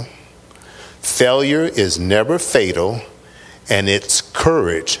final. Failure is never fatal, and it's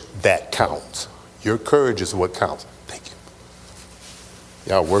courage that counts. Your courage is what counts. Thank you.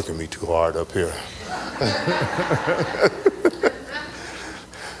 Y'all working me too hard up here.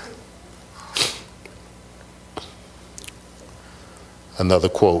 Another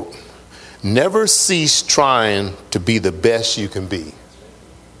quote: "Never cease trying to be the best you can be."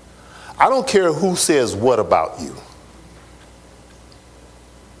 I don't care who says what about you.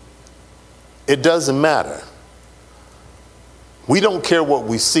 It doesn't matter. We don't care what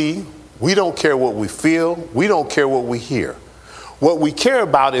we see. We don't care what we feel. We don't care what we hear. What we care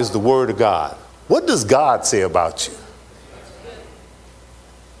about is the Word of God. What does God say about you?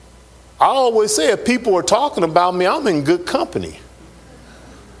 I always say if people are talking about me, I'm in good company.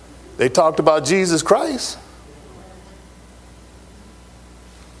 They talked about Jesus Christ.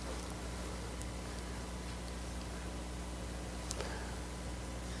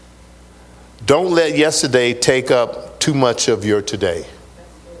 Don't let yesterday take up too much of your today.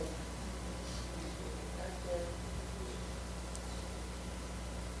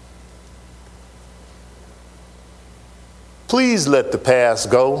 Please let the past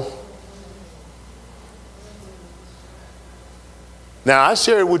go. Now, I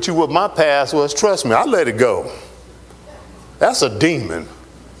shared with you what my past was. Trust me, I let it go. That's a demon.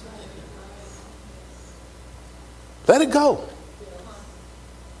 Let it go.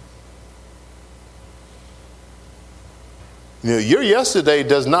 You know, your yesterday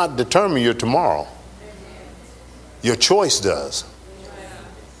does not determine your tomorrow. Your choice does.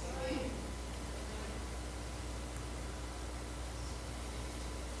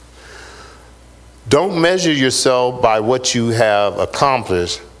 Don't measure yourself by what you have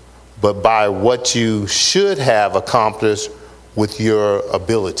accomplished, but by what you should have accomplished with your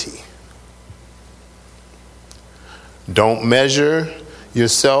ability. Don't measure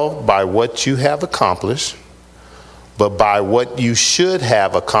yourself by what you have accomplished, but by what you should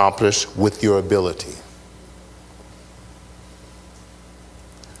have accomplished with your ability.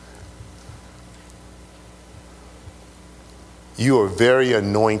 You are very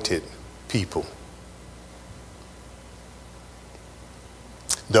anointed people.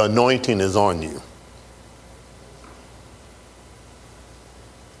 The anointing is on you.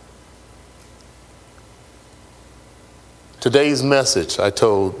 Today's message, I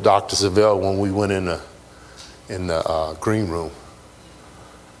told Dr. Savelle when we went in the green room.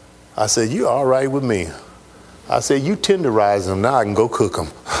 I said, "You all right with me?" I said, "You tenderize them, now I can go cook them."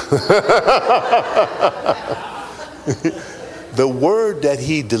 The word that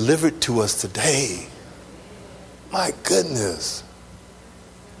he delivered to us today, my goodness.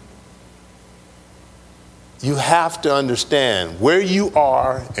 You have to understand where you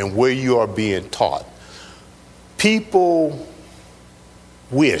are and where you are being taught. People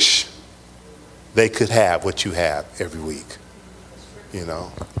wish they could have what you have every week. You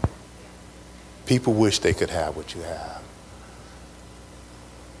know, people wish they could have what you have.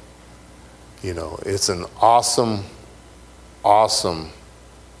 You know, it's an awesome, awesome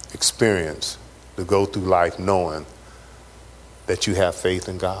experience to go through life knowing that you have faith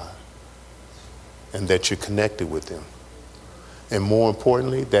in God and that you're connected with Him. And more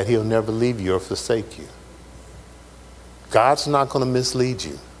importantly, that He'll never leave you or forsake you. God's not going to mislead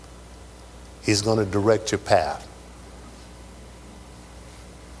you. He's going to direct your path.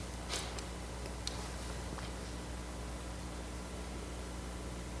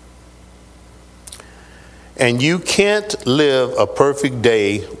 And you can't live a perfect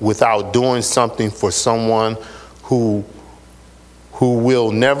day without doing something for someone who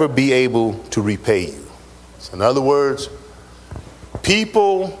will never be able to repay you. So in other words,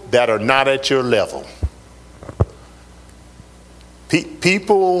 people that are not at your level.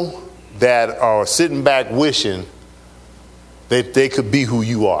 People that are sitting back wishing that they could be who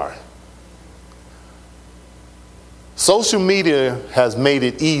you are. Social media has made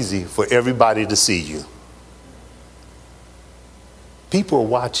it easy for everybody to see you. People are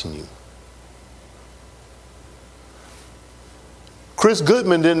watching you. Chris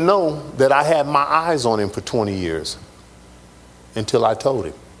Goodman didn't know that I had my eyes on him for 20 years until I told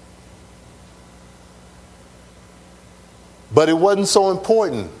him. But it wasn't so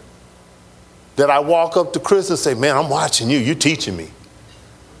important that I walk up to Chris and say, "Man, I'm watching you. You're teaching me."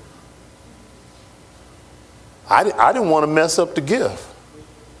 I didn't want to mess up the gift.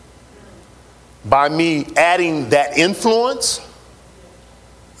 By me adding that influence,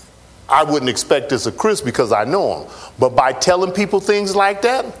 I wouldn't expect this of Chris because I know him. But by telling people things like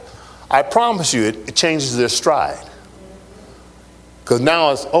that, I promise you it changes their stride. Because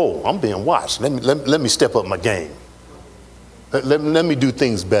now it's, oh, I'm being watched. Let me step up my game. Let me do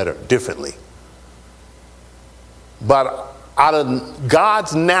things better, differently. But out of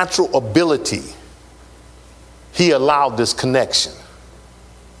God's natural ability, He allowed this connection.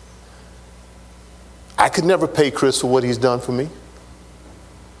 I could never pay Chris for what he's done for me.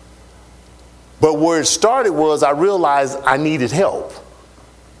 But where it started was I realized I needed help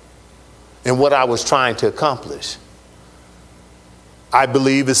in what I was trying to accomplish. I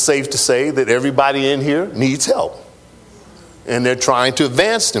believe it's safe to say that everybody in here needs help. And they're trying to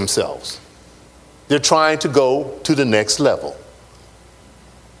advance themselves. They're trying to go to the next level.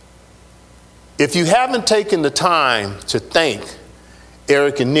 If you haven't taken the time to thank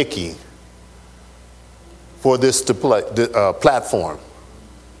Eric and Nikki for this platform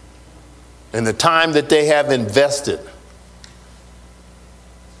and the time that they have invested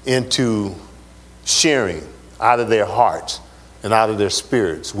into sharing out of their hearts and out of their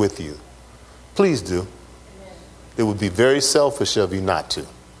spirits with you, please do. It would be very selfish of you not to.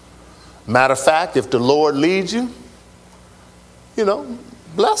 Matter of fact, if the Lord leads you,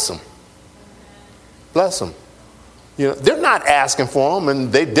 bless them. Bless them. They're not asking for them,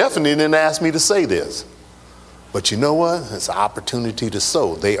 and they definitely didn't ask me to say this. But you know what? It's an opportunity to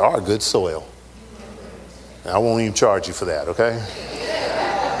sow. They are good soil. I won't even charge you for that, okay?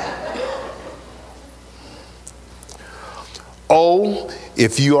 Oh,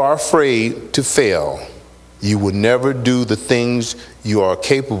 if you are afraid to fail, you will never do the things you are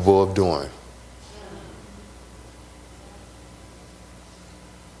capable of doing.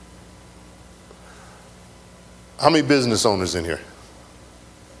 How many business owners in here?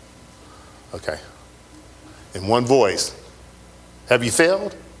 Okay. In one voice. Have you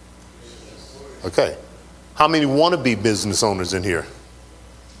failed? Okay. How many wannabe business owners in here?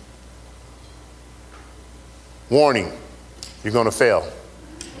 Warning, you're going to fail.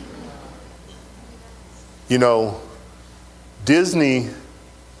 Disney,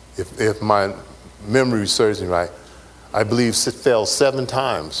 if my memory serves me right, I believe failed 7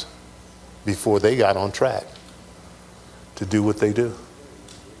 times before they got on track to do what they do.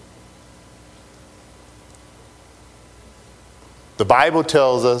 The Bible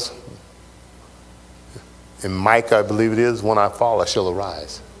tells us, in Micah, I believe it is, when I fall, I shall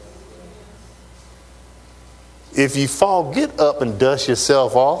arise. If you fall, get up and dust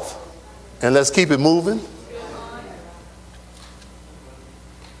yourself off, and let's keep it moving.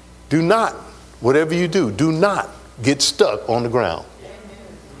 Do not, whatever you do not get stuck on the ground.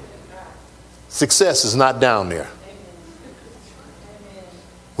 Success is not down there.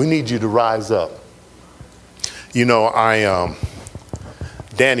 We need you to rise up. Danny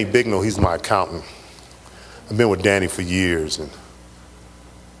Bignell, he's my accountant. I've been with Danny for years. And,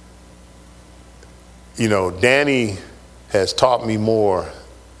 Danny has taught me more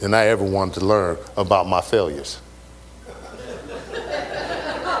than I ever wanted to learn about my failures.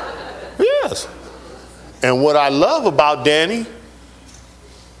 Yes. And what I love about Danny,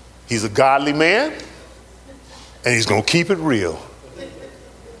 he's a godly man, and he's going to keep it real.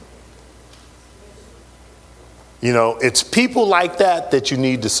 It's people like that you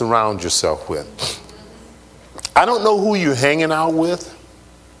need to surround yourself with. I don't know who you're hanging out with.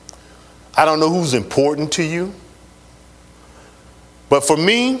 I don't know who's important to you. But for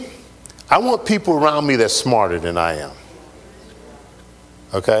me, I want people around me that's smarter than I am.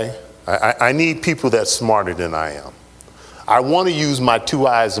 Okay? I need people that's smarter than I am. I want to use my 2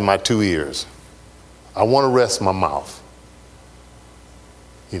 eyes and my 2 ears. I want to rest my mouth.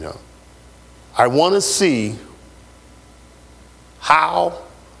 I want to see how,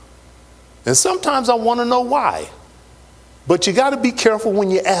 and sometimes I want to know why. But you got to be careful when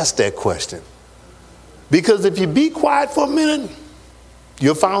you ask that question. Because if you be quiet for a minute,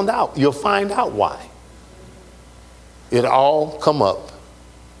 you'll find out why. It all come up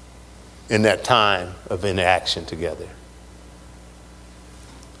in that time of interaction together.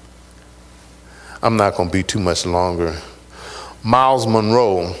 I'm not going to be too much longer. Miles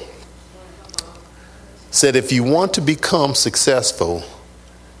Monroe said, if you want to become successful,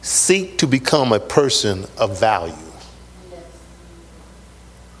 seek to become a person of value.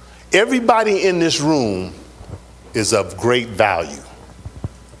 Everybody in this room is of great value.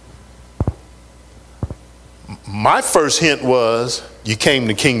 My first hint was you came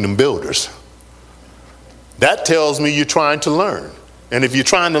to Kingdom Builders. That tells me you're trying to learn. And if you're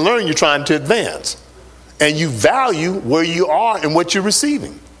trying to learn, you're trying to advance. And you value where you are and what you're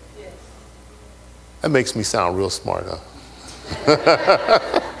receiving. That makes me sound real smart, huh?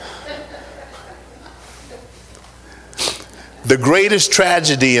 The greatest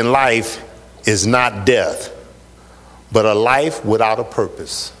tragedy in life is not death, but a life without a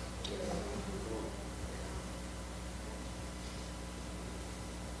purpose.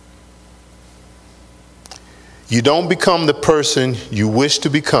 You don't become the person you wish to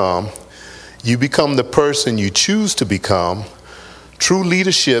become. You become the person you choose to become. True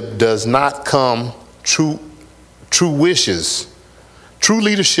leadership does not come true wishes. True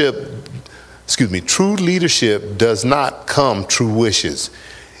leadership does not come true wishes.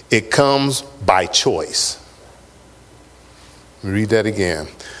 It comes by choice. Let me read that again.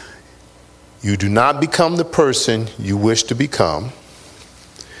 You do not become the person you wish to become.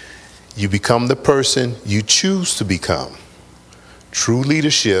 You become the person you choose to become. True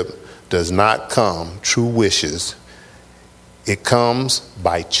leadership does not come through wishes. It comes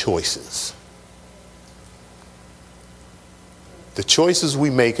by choices. The choices we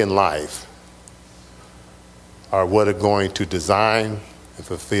make in life are what are going to design and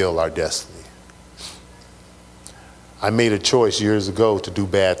fulfill our destiny. I made a choice years ago to do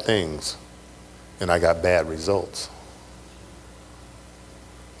bad things, and I got bad results.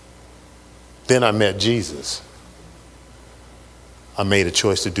 Then I met Jesus. I made a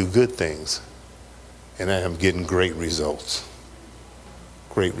choice to do good things, and I am getting great results.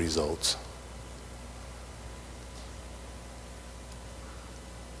 Great results.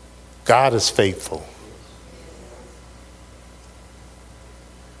 God is faithful.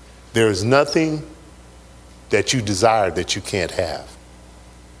 There is nothing that you desire that you can't have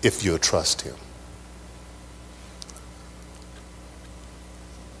if you'll trust him.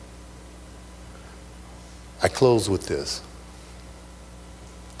 I close with this.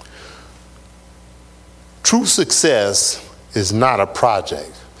 True success is not a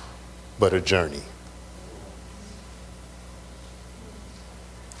project, but a journey.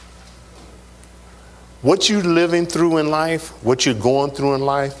 What you're living through in life, what you're going through in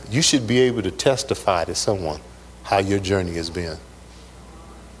life, you should be able to testify to someone how your journey has been.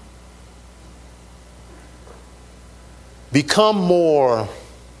 Become more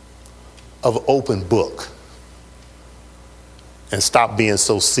of an open book and stop being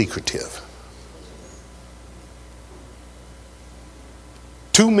so secretive.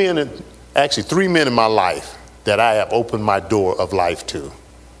 3 men in my life that I have opened my door of life to.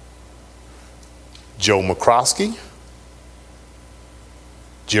 Joe McCroskey,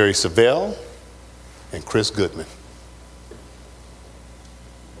 Jerry Savelle, and Chris Goodman.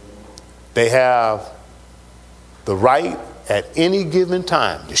 They have the right at any given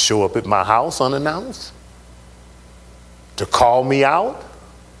time to show up at my house unannounced, to call me out,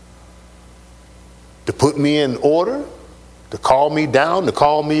 to put me in order, to call me down, to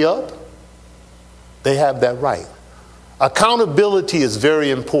call me up. They have that right. Accountability is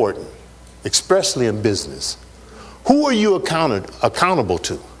very important, especially in business. Who are you accountable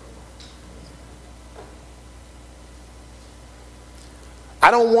to? I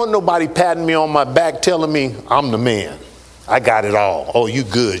don't want nobody patting me on my back telling me I'm the man. I got it all. Oh, you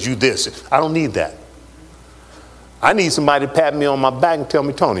good, you this. I don't need that. I need somebody to pat me on my back and tell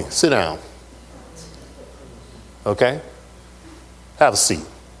me, Tony, sit down. Okay? Have a seat.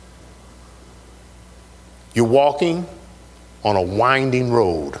 You're walking on a winding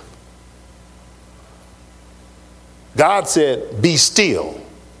road. God said, be still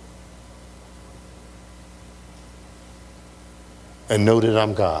and know that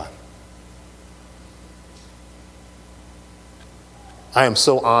I'm God. I am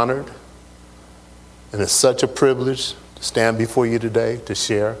so honored, and it's such a privilege to stand before you today to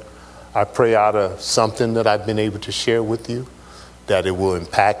share. I pray out of something that I've been able to share with you that it will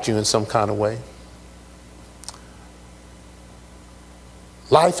impact you in some kind of way.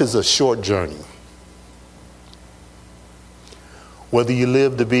 Life is a short journey. Whether you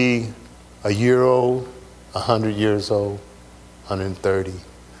live to be a year old, 100 years old, 130,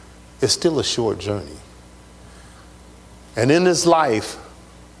 it's still a short journey. And in this life,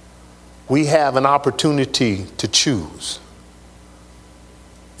 we have an opportunity to choose.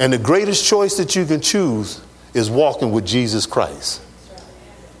 And the greatest choice that you can choose is walking with Jesus Christ.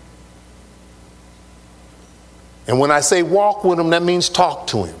 And when I say walk with him, that means talk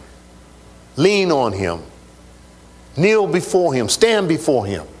to him, lean on him, kneel before him, stand before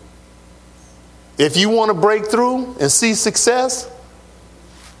him. If you want to break through and see success,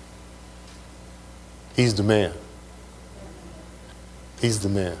 he's the man. He's the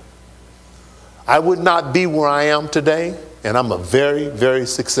man. I would not be where I am today, and I'm a very, very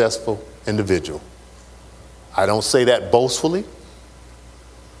successful individual. I don't say that boastfully,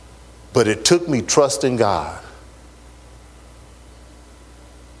 but it took me trusting God.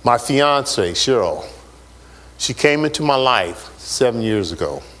 My fiance, Cheryl, she came into my life 7 years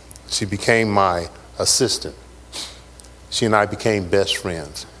ago. She became my assistant. She and I became best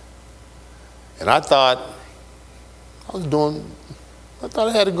friends. And I thought I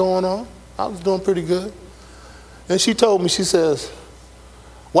had it going on. I was doing pretty good. And she told me, she says,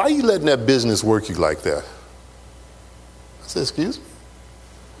 why are you letting that business work you like that? I said, excuse me?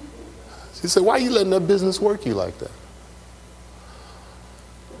 She said, why are you letting that business work you like that?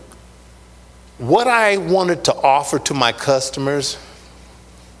 What I wanted to offer to my customers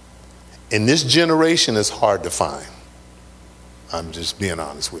in this generation is hard to find. I'm just being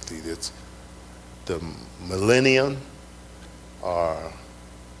honest with you. It's the millennium are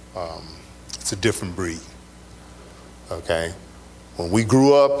It's a different breed. Okay? When we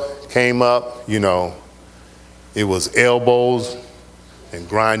grew up, came up, it was elbows and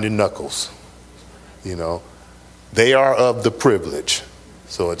grinding knuckles. They are of the privilege.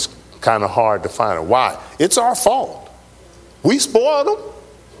 So it's kind of hard to find it. Why? It's our fault. We spoiled them.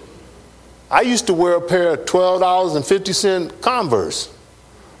 I used to wear a pair of $12.50 Converse.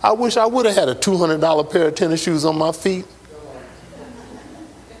 I wish I would have had a $200 pair of tennis shoes on my feet.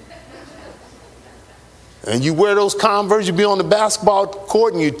 And you wear those Converse, you be on the basketball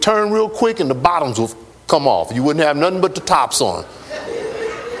court and you turn real quick and the bottoms will come off. You wouldn't have nothing but the tops on.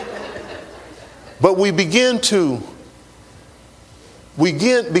 But we begin to,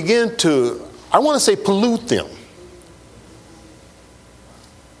 I want to say pollute them.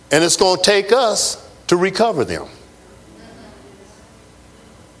 And it's going to take us to recover them.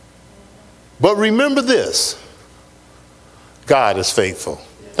 But remember this, God is faithful.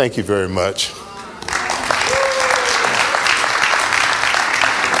 Thank you very much.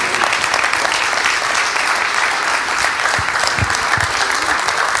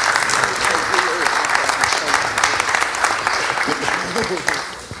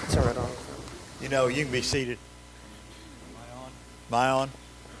 You can be seated. Am I on?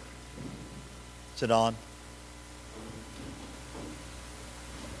 Is it on?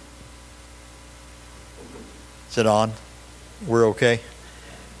 Is it on? We're okay?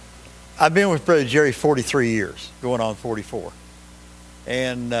 I've been with Brother Jerry 43 years, going on 44.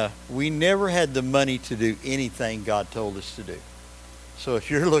 And we never had the money to do anything God told us to do. So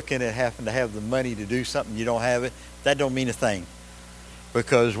if you're looking at having to have the money to do something, you don't have it, that don't mean a thing.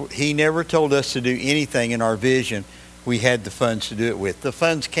 Because he never told us to do anything in our vision we had the funds to do it with. The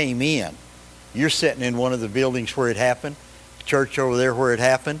funds came in. You're sitting in one of the buildings where it happened, church over there where it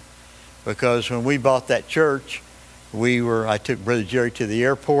happened. Because when we bought that church, I took Brother Jerry to the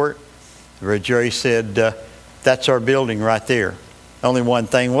airport. Brother Jerry said, that's our building right there. Only one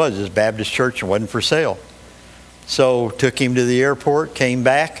thing was, it's Baptist church and wasn't for sale. So took him to the airport, came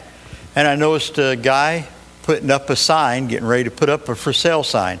back, and I noticed a guy putting up a sign, getting ready to put up a for sale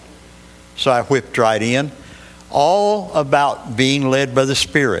sign. So I whipped right in. All about being led by the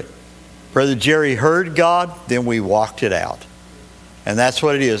Spirit. Brother Jerry heard God, then we walked it out. And that's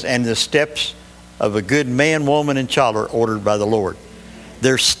what it is. And the steps of a good man, woman, and child are ordered by the Lord.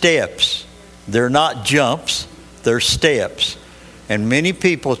 They're steps. They're not jumps. They're steps. And many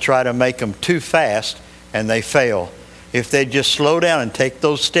people try to make them too fast, and they fail. If they just slow down and take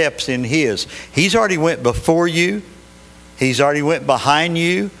those steps in His. He's already went before you. He's already went behind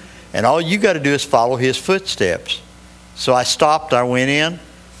you. And all you got to do is follow His footsteps. So I stopped. I went in.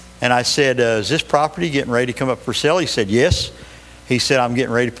 And I said, is this property getting ready to come up for sale? He said, yes. He said, I'm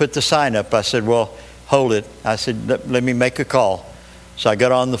getting ready to put the sign up. I said, well, hold it. I said, let me make a call. So I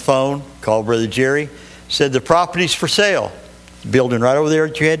got on the phone, called Brother Jerry. Said, the property's for sale. Building right over there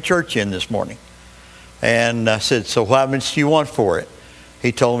that you had church in this morning. And I said, so how much do you want for it?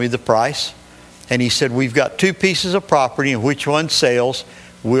 He told me the price. And he said, we've got two pieces of property, and which one sells,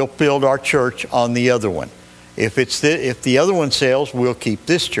 we'll build our church on the other one. If the other one sells, we'll keep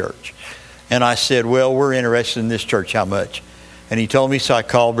this church. And I said, well, we're interested in this church. How much? And he told me, so I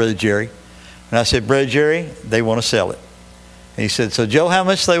called Brother Jerry. And I said, Brother Jerry, they want to sell it. And he said, so Joe, how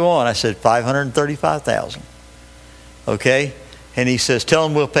much they want? I said, $535,000. Okay? And he says, tell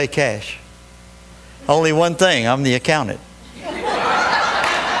them we'll pay cash. Only one thing, I'm the accountant.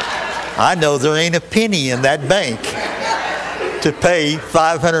 I know there ain't a penny in that bank to pay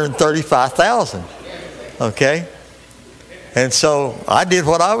 $535,000. Okay? And so I did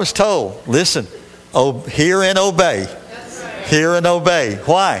what I was told. Listen, hear and obey. Hear and obey.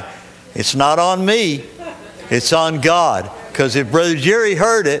 Why? It's not on me. It's on God. Because if Brother Jerry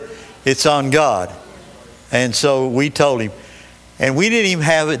heard it, it's on God. And so we told him. And we didn't even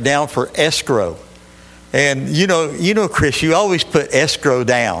have it down for escrow. And you know, Chris, you always put escrow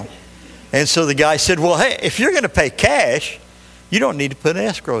down. And so the guy said, well, hey, if you're going to pay cash, you don't need to put an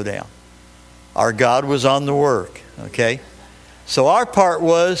escrow down. Our God was on the work, okay? So our part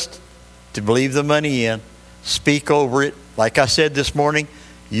was to believe the money in, speak over it. Like I said this morning,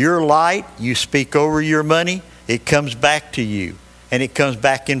 your light, you speak over your money, it comes back to you. And it comes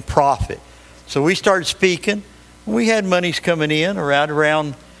back in profit. So we started speaking. We had monies coming in,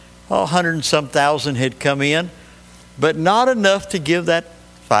 around 100 and some thousand had come in, but not enough to give that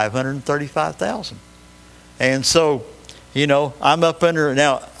 $535,000. And so, I'm up under.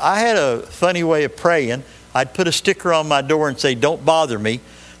 Now, I had a funny way of praying. I'd put a sticker on my door and say, don't bother me.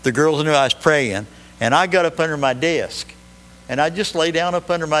 The girls knew I was praying. And I got up under my desk. And I'd just lay down up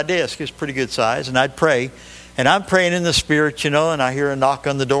under my desk. It's pretty good size. And I'd pray. And I'm praying in the Spirit, and I hear a knock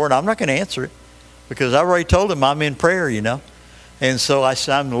on the door, and I'm not going to answer it because I've already told him I'm in prayer, And so I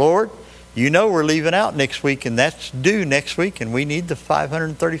said, Lord, we're leaving out next week, and that's due next week, and we need the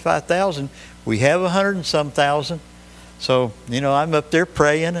 $535,000. We have 100 and some thousand. So, I'm up there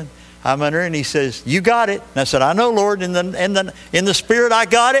praying, and I'm under, and he says, you got it. And I said, I know, Lord, in the Spirit I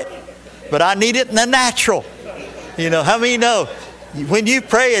got it, but I need it in the natural. How many know? When you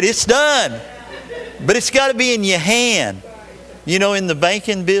pray it, it's done. But it's got to be in your hand. In the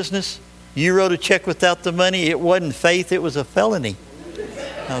banking business, you wrote a check without the money. It wasn't faith, it was a felony.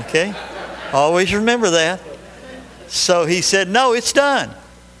 Okay? Always remember that. So he said, no, it's done.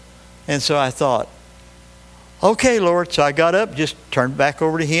 And so I thought, okay, Lord. So I got up, just turned back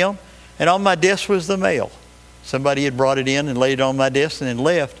over to him. And on my desk was the mail. Somebody had brought it in and laid it on my desk and then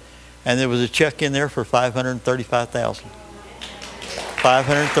left. And there was a check in there for $535,000.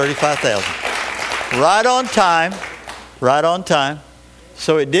 $535,000. Right on time. Right on time.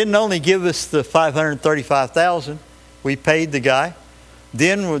 So it didn't only give us the $535,000. We paid the guy.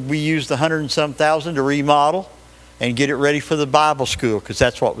 Then we used the 100 and some thousand to remodel and get it ready for the Bible school, because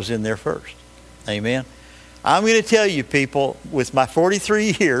that's what was in there first. Amen. I'm going to tell you, people, with my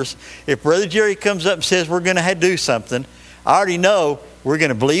 43 years, if Brother Jerry comes up and says we're going to do something, I already know we're going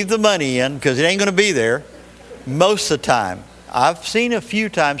to believe the money in, because it ain't going to be there most of the time. I've seen a few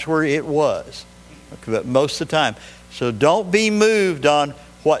times where it was, but most of the time. So don't be moved on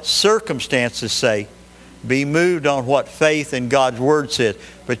what circumstances say. Be moved on what faith and God's Word says.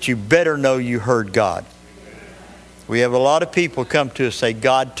 But you better know you heard God. We have a lot of people come to us say,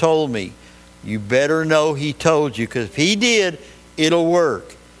 God told me. You better know He told you, because if He did, it'll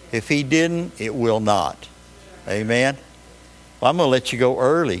work. If He didn't, it will not. Amen? Well, I'm going to let you go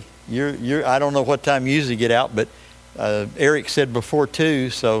early. I don't know what time you usually get out, but Eric said before 2,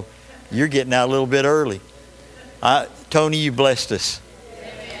 so you're getting out a little bit early. Tony, you blessed us.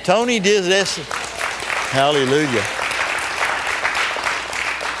 Amen. Tony did this. Hallelujah.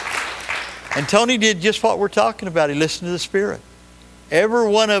 And Tony did just what we're talking about. He listened to the Spirit. Every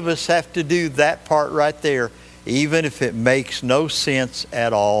one of us have to do that part right there, even if it makes no sense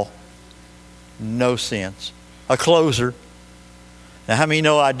at all. No sense. A closer. Now, how many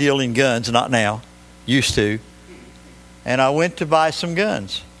know I deal in guns? Not now. Used to. And I went to buy some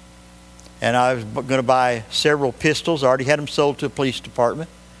guns. And I was going to buy several pistols. I already had them sold to a police department.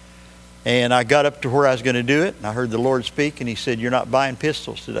 And I got up to where I was going to do it. And I heard the Lord speak. And He said, you're not buying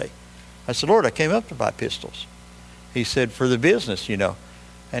pistols today. I said, Lord, I came up to buy pistols. He said, for the business,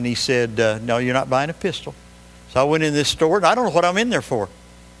 And He said, no, you're not buying a pistol. So I went in this store. And I don't know what I'm in there for,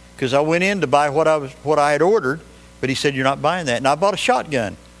 because I went in to buy what I had ordered. But He said, you're not buying that. And I bought a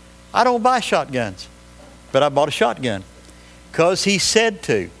shotgun. I don't buy shotguns. But I bought a shotgun because He said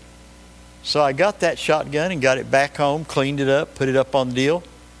to. So I got that shotgun and got it back home, cleaned it up, put it up on the deal.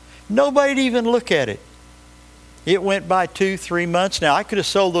 Nobody'd even look at it. It went by 2-3 months. Now, I could have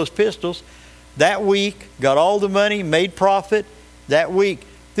sold those pistols that week, got all the money, made profit that week.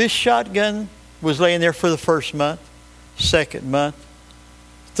 This shotgun was laying there for the first month, second month,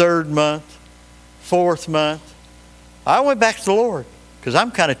 third month, fourth month. I went back to the Lord because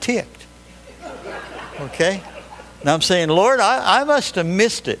I'm kind of ticked. Okay? And I'm saying, Lord, I must have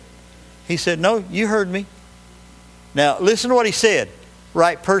missed it. He said, no, you heard me. Now, listen to what He said.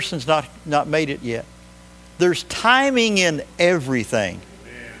 Right person's not made it yet. There's timing in everything.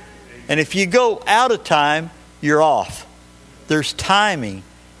 And if you go out of time, you're off. There's timing.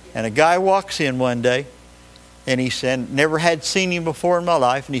 And a guy walks in one day, and he said, never had seen him before in my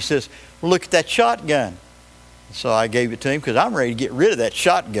life. And he says, well, look at that shotgun. So I gave it to him because I'm ready to get rid of that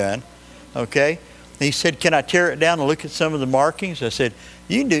shotgun. Okay? And he said, can I tear it down and look at some of the markings? I said,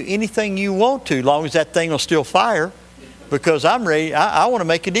 you can do anything you want to, as long as that thing will still fire, because I'm ready. I want to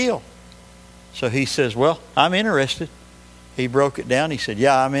make a deal. So he says, well, I'm interested. He broke it down. He said,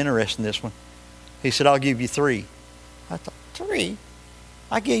 yeah, I'm interested in this one. He said, I'll give you 3. I thought, 3?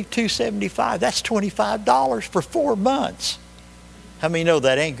 I gave $275. That's $25 for 4 months. How many know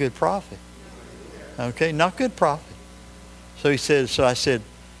that ain't good profit? Okay, not good profit. So he said, so I said,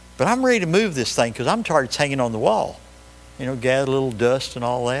 but I'm ready to move this thing because I'm tired it's hanging on the wall. Gather a little dust and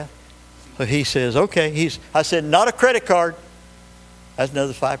all that. So he says, okay. I said, not a credit card. That's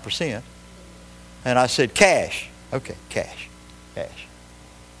another 5%. And I said, cash. Okay, cash.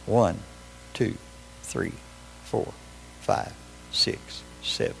 1, 2, 3, 4, 5, 6,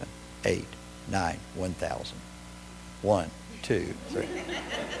 7, 8, 9, 1,000. 1, 2, 3.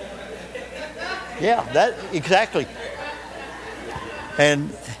 Yeah, that exactly.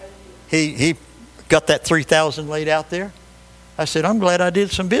 And he got that 3,000 laid out there. I said, I'm glad I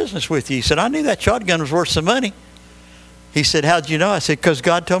did some business with you. He said, I knew that shotgun was worth some money. He said, how'd you know? I said, because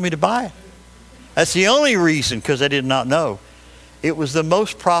God told me to buy it. That's the only reason, because I did not know. It was the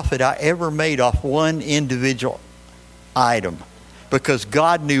most profit I ever made off one individual item, because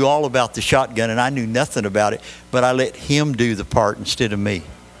God knew all about the shotgun and I knew nothing about it, but I let him do the part instead of me.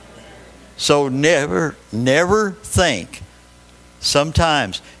 So never think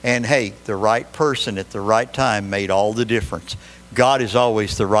sometimes, and hey, the right person at the right time made all the difference. God is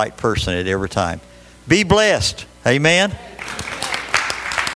always the right person at every time. Be blessed. Amen.